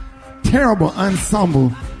terrible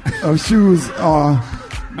ensemble of shoes.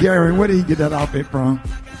 Gary, where did he get that outfit from?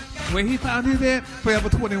 Where he found it at? Forever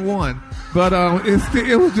 21. But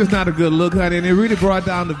it was just not a good look, honey, and it really brought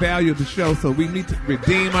down the value of the show, so we need to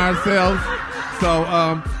redeem ourselves. So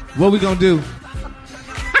what we going to do?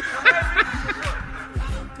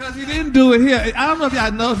 Because he didn't do it here. I don't know if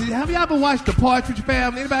y'all know. Have y'all ever watched The Partridge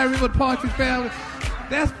Family? Anybody remember The Partridge Family?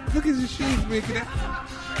 Look at your shoes, Mickey.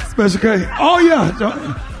 Special K. Oh, yeah.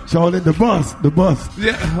 Charlie, the bus.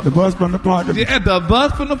 Yeah. The bus from the Partridge. Yeah, the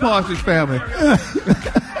bus from the Partridge Family.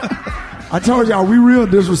 I told y'all, we real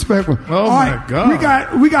disrespectful. Oh, my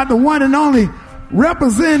God. We got the one and only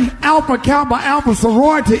representing Alpha Kappa Alpha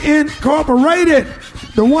Sorority Incorporated.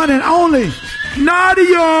 The one and only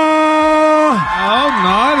Nadia. Oh,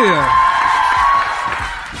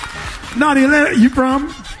 Nadia, you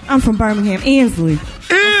from? I'm from Birmingham, Ainsley.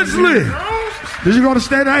 Did you go to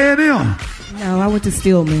State A&M? No, I went to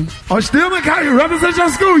Stillman. Oh, Stillman College. Represent your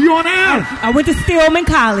school. You on the air? I went to Stillman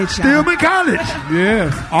College. Stillman College.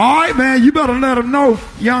 Yes. All right, man. You better let them know,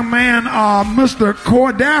 young man, Mr.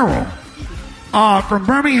 Cordero from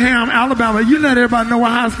Birmingham, Alabama. You let everybody know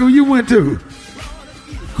what high school you went to.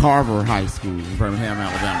 Carver High School in Birmingham,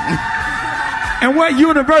 Alabama. And what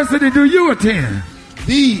university do you attend?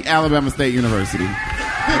 The Alabama State University.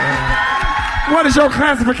 What is your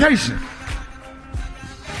classification?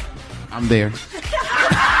 I'm there.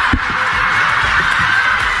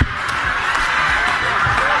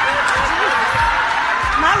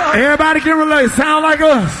 Everybody can relate. Sound like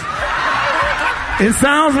us. It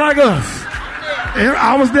sounds like us.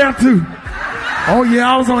 I was there too. Oh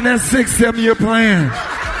yeah, I was on that 6-7 year plan.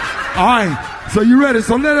 All right, so you ready?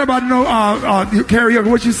 So let everybody know karaoke.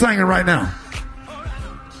 What you singing right now?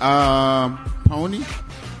 Pony.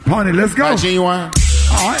 Let's go. Genuine.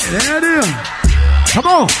 All right, there it is. Come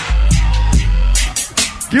on.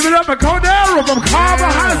 Give it up for Cordero from Carver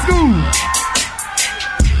High School.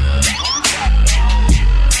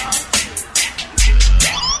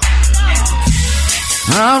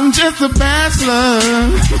 I'm just a bachelor.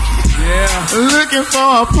 Yeah. Looking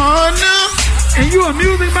for a partner. And you a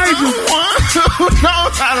music major. Someone who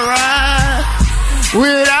knows how to ride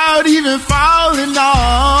without even falling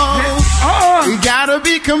off. We gotta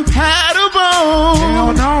be compatible.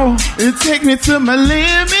 Hell no. It take me to my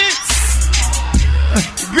limits.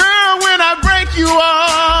 Girl, when I break you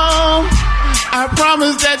off, I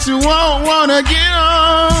promise that you won't wanna get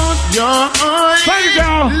on your own.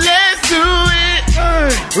 Let's do it. Hey.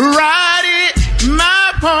 Ride it,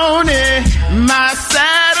 my pony, my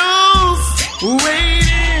saddle's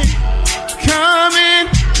waiting. Come and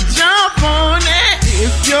jump on it.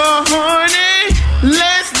 If you're horny,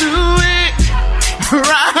 let's do it.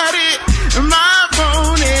 Ride it, my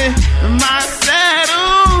pony, my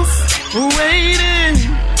saddle's waiting.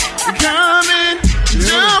 Come and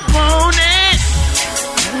jump on it.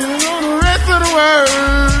 And on the rest of the world.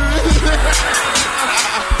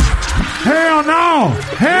 Hell no.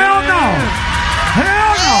 Hell no.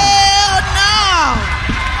 Hell no. Hell no.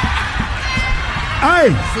 Hey.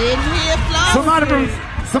 Sitting here floating.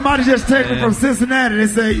 Somebody just texted me from Cincinnati. They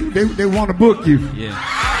say they want to book you. Yeah.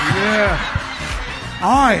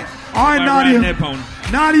 All right, Nadia.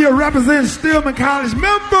 Nadia represents Stillman College,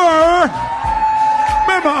 member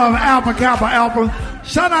of Alpha Kappa Alpha.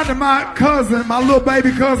 Shout out to my cousin, my little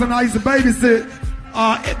baby cousin. I used to babysit.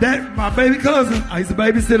 My baby cousin, I used to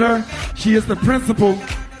babysit her. She is the principal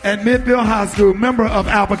at Midfield High School, member of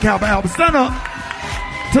Alpha Kappa Alpha. Stand up.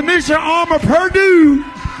 Tanisha Armour Purdue.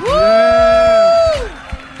 Woo!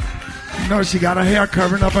 You know she got her hair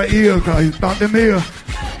covering up her ears because he thought them ears.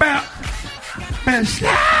 Bam. Man,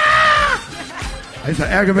 I used to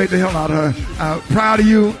aggravate the hell out of her. Proud of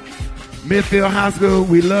you, Midfield High School.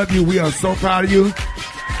 We love you. We are so proud of you.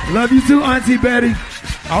 Love you too, Auntie Betty.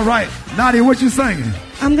 All right, Nadia, what you singing?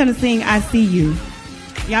 I'm gonna sing "I See You."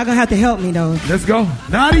 Y'all gonna have to help me though. Let's go,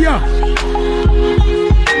 Nadia.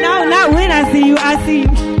 No, not when I see you. I see you.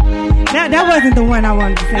 That wasn't the one I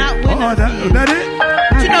wanted to sing. Not when I see you. That it?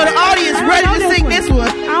 But you know the audience ready to sing this one.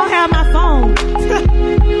 I don't have my phone.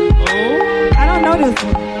 I don't know this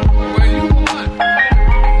one.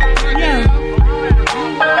 Yeah.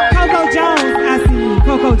 Coco Jones, I see you.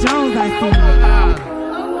 Coco Jones, I see you.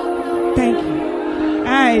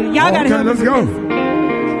 y'all gotta help me. Let's go.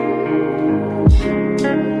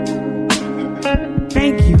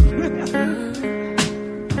 Thank you.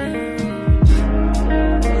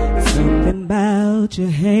 Something about your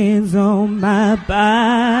hands on my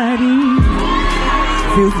body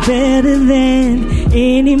feels better than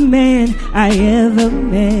any man I ever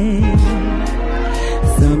met.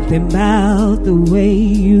 Something about the way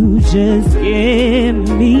you just get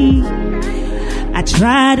me. I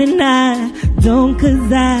tried and I don't,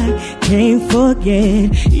 'cause I can't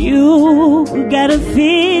forget. You got a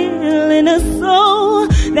feeling, a soul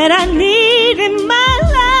that I need in my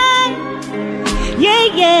life. Yeah,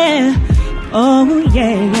 yeah. Oh,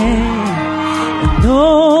 yeah, yeah.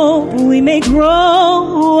 Though we may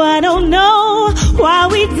grow, I don't know why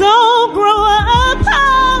we don't grow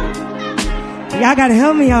apart. Y'all gotta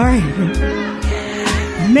help me, all right?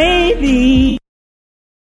 Maybe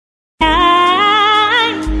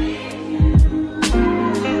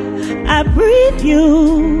I breathe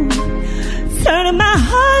you, turning my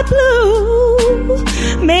heart blue.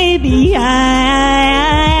 Maybe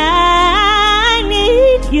I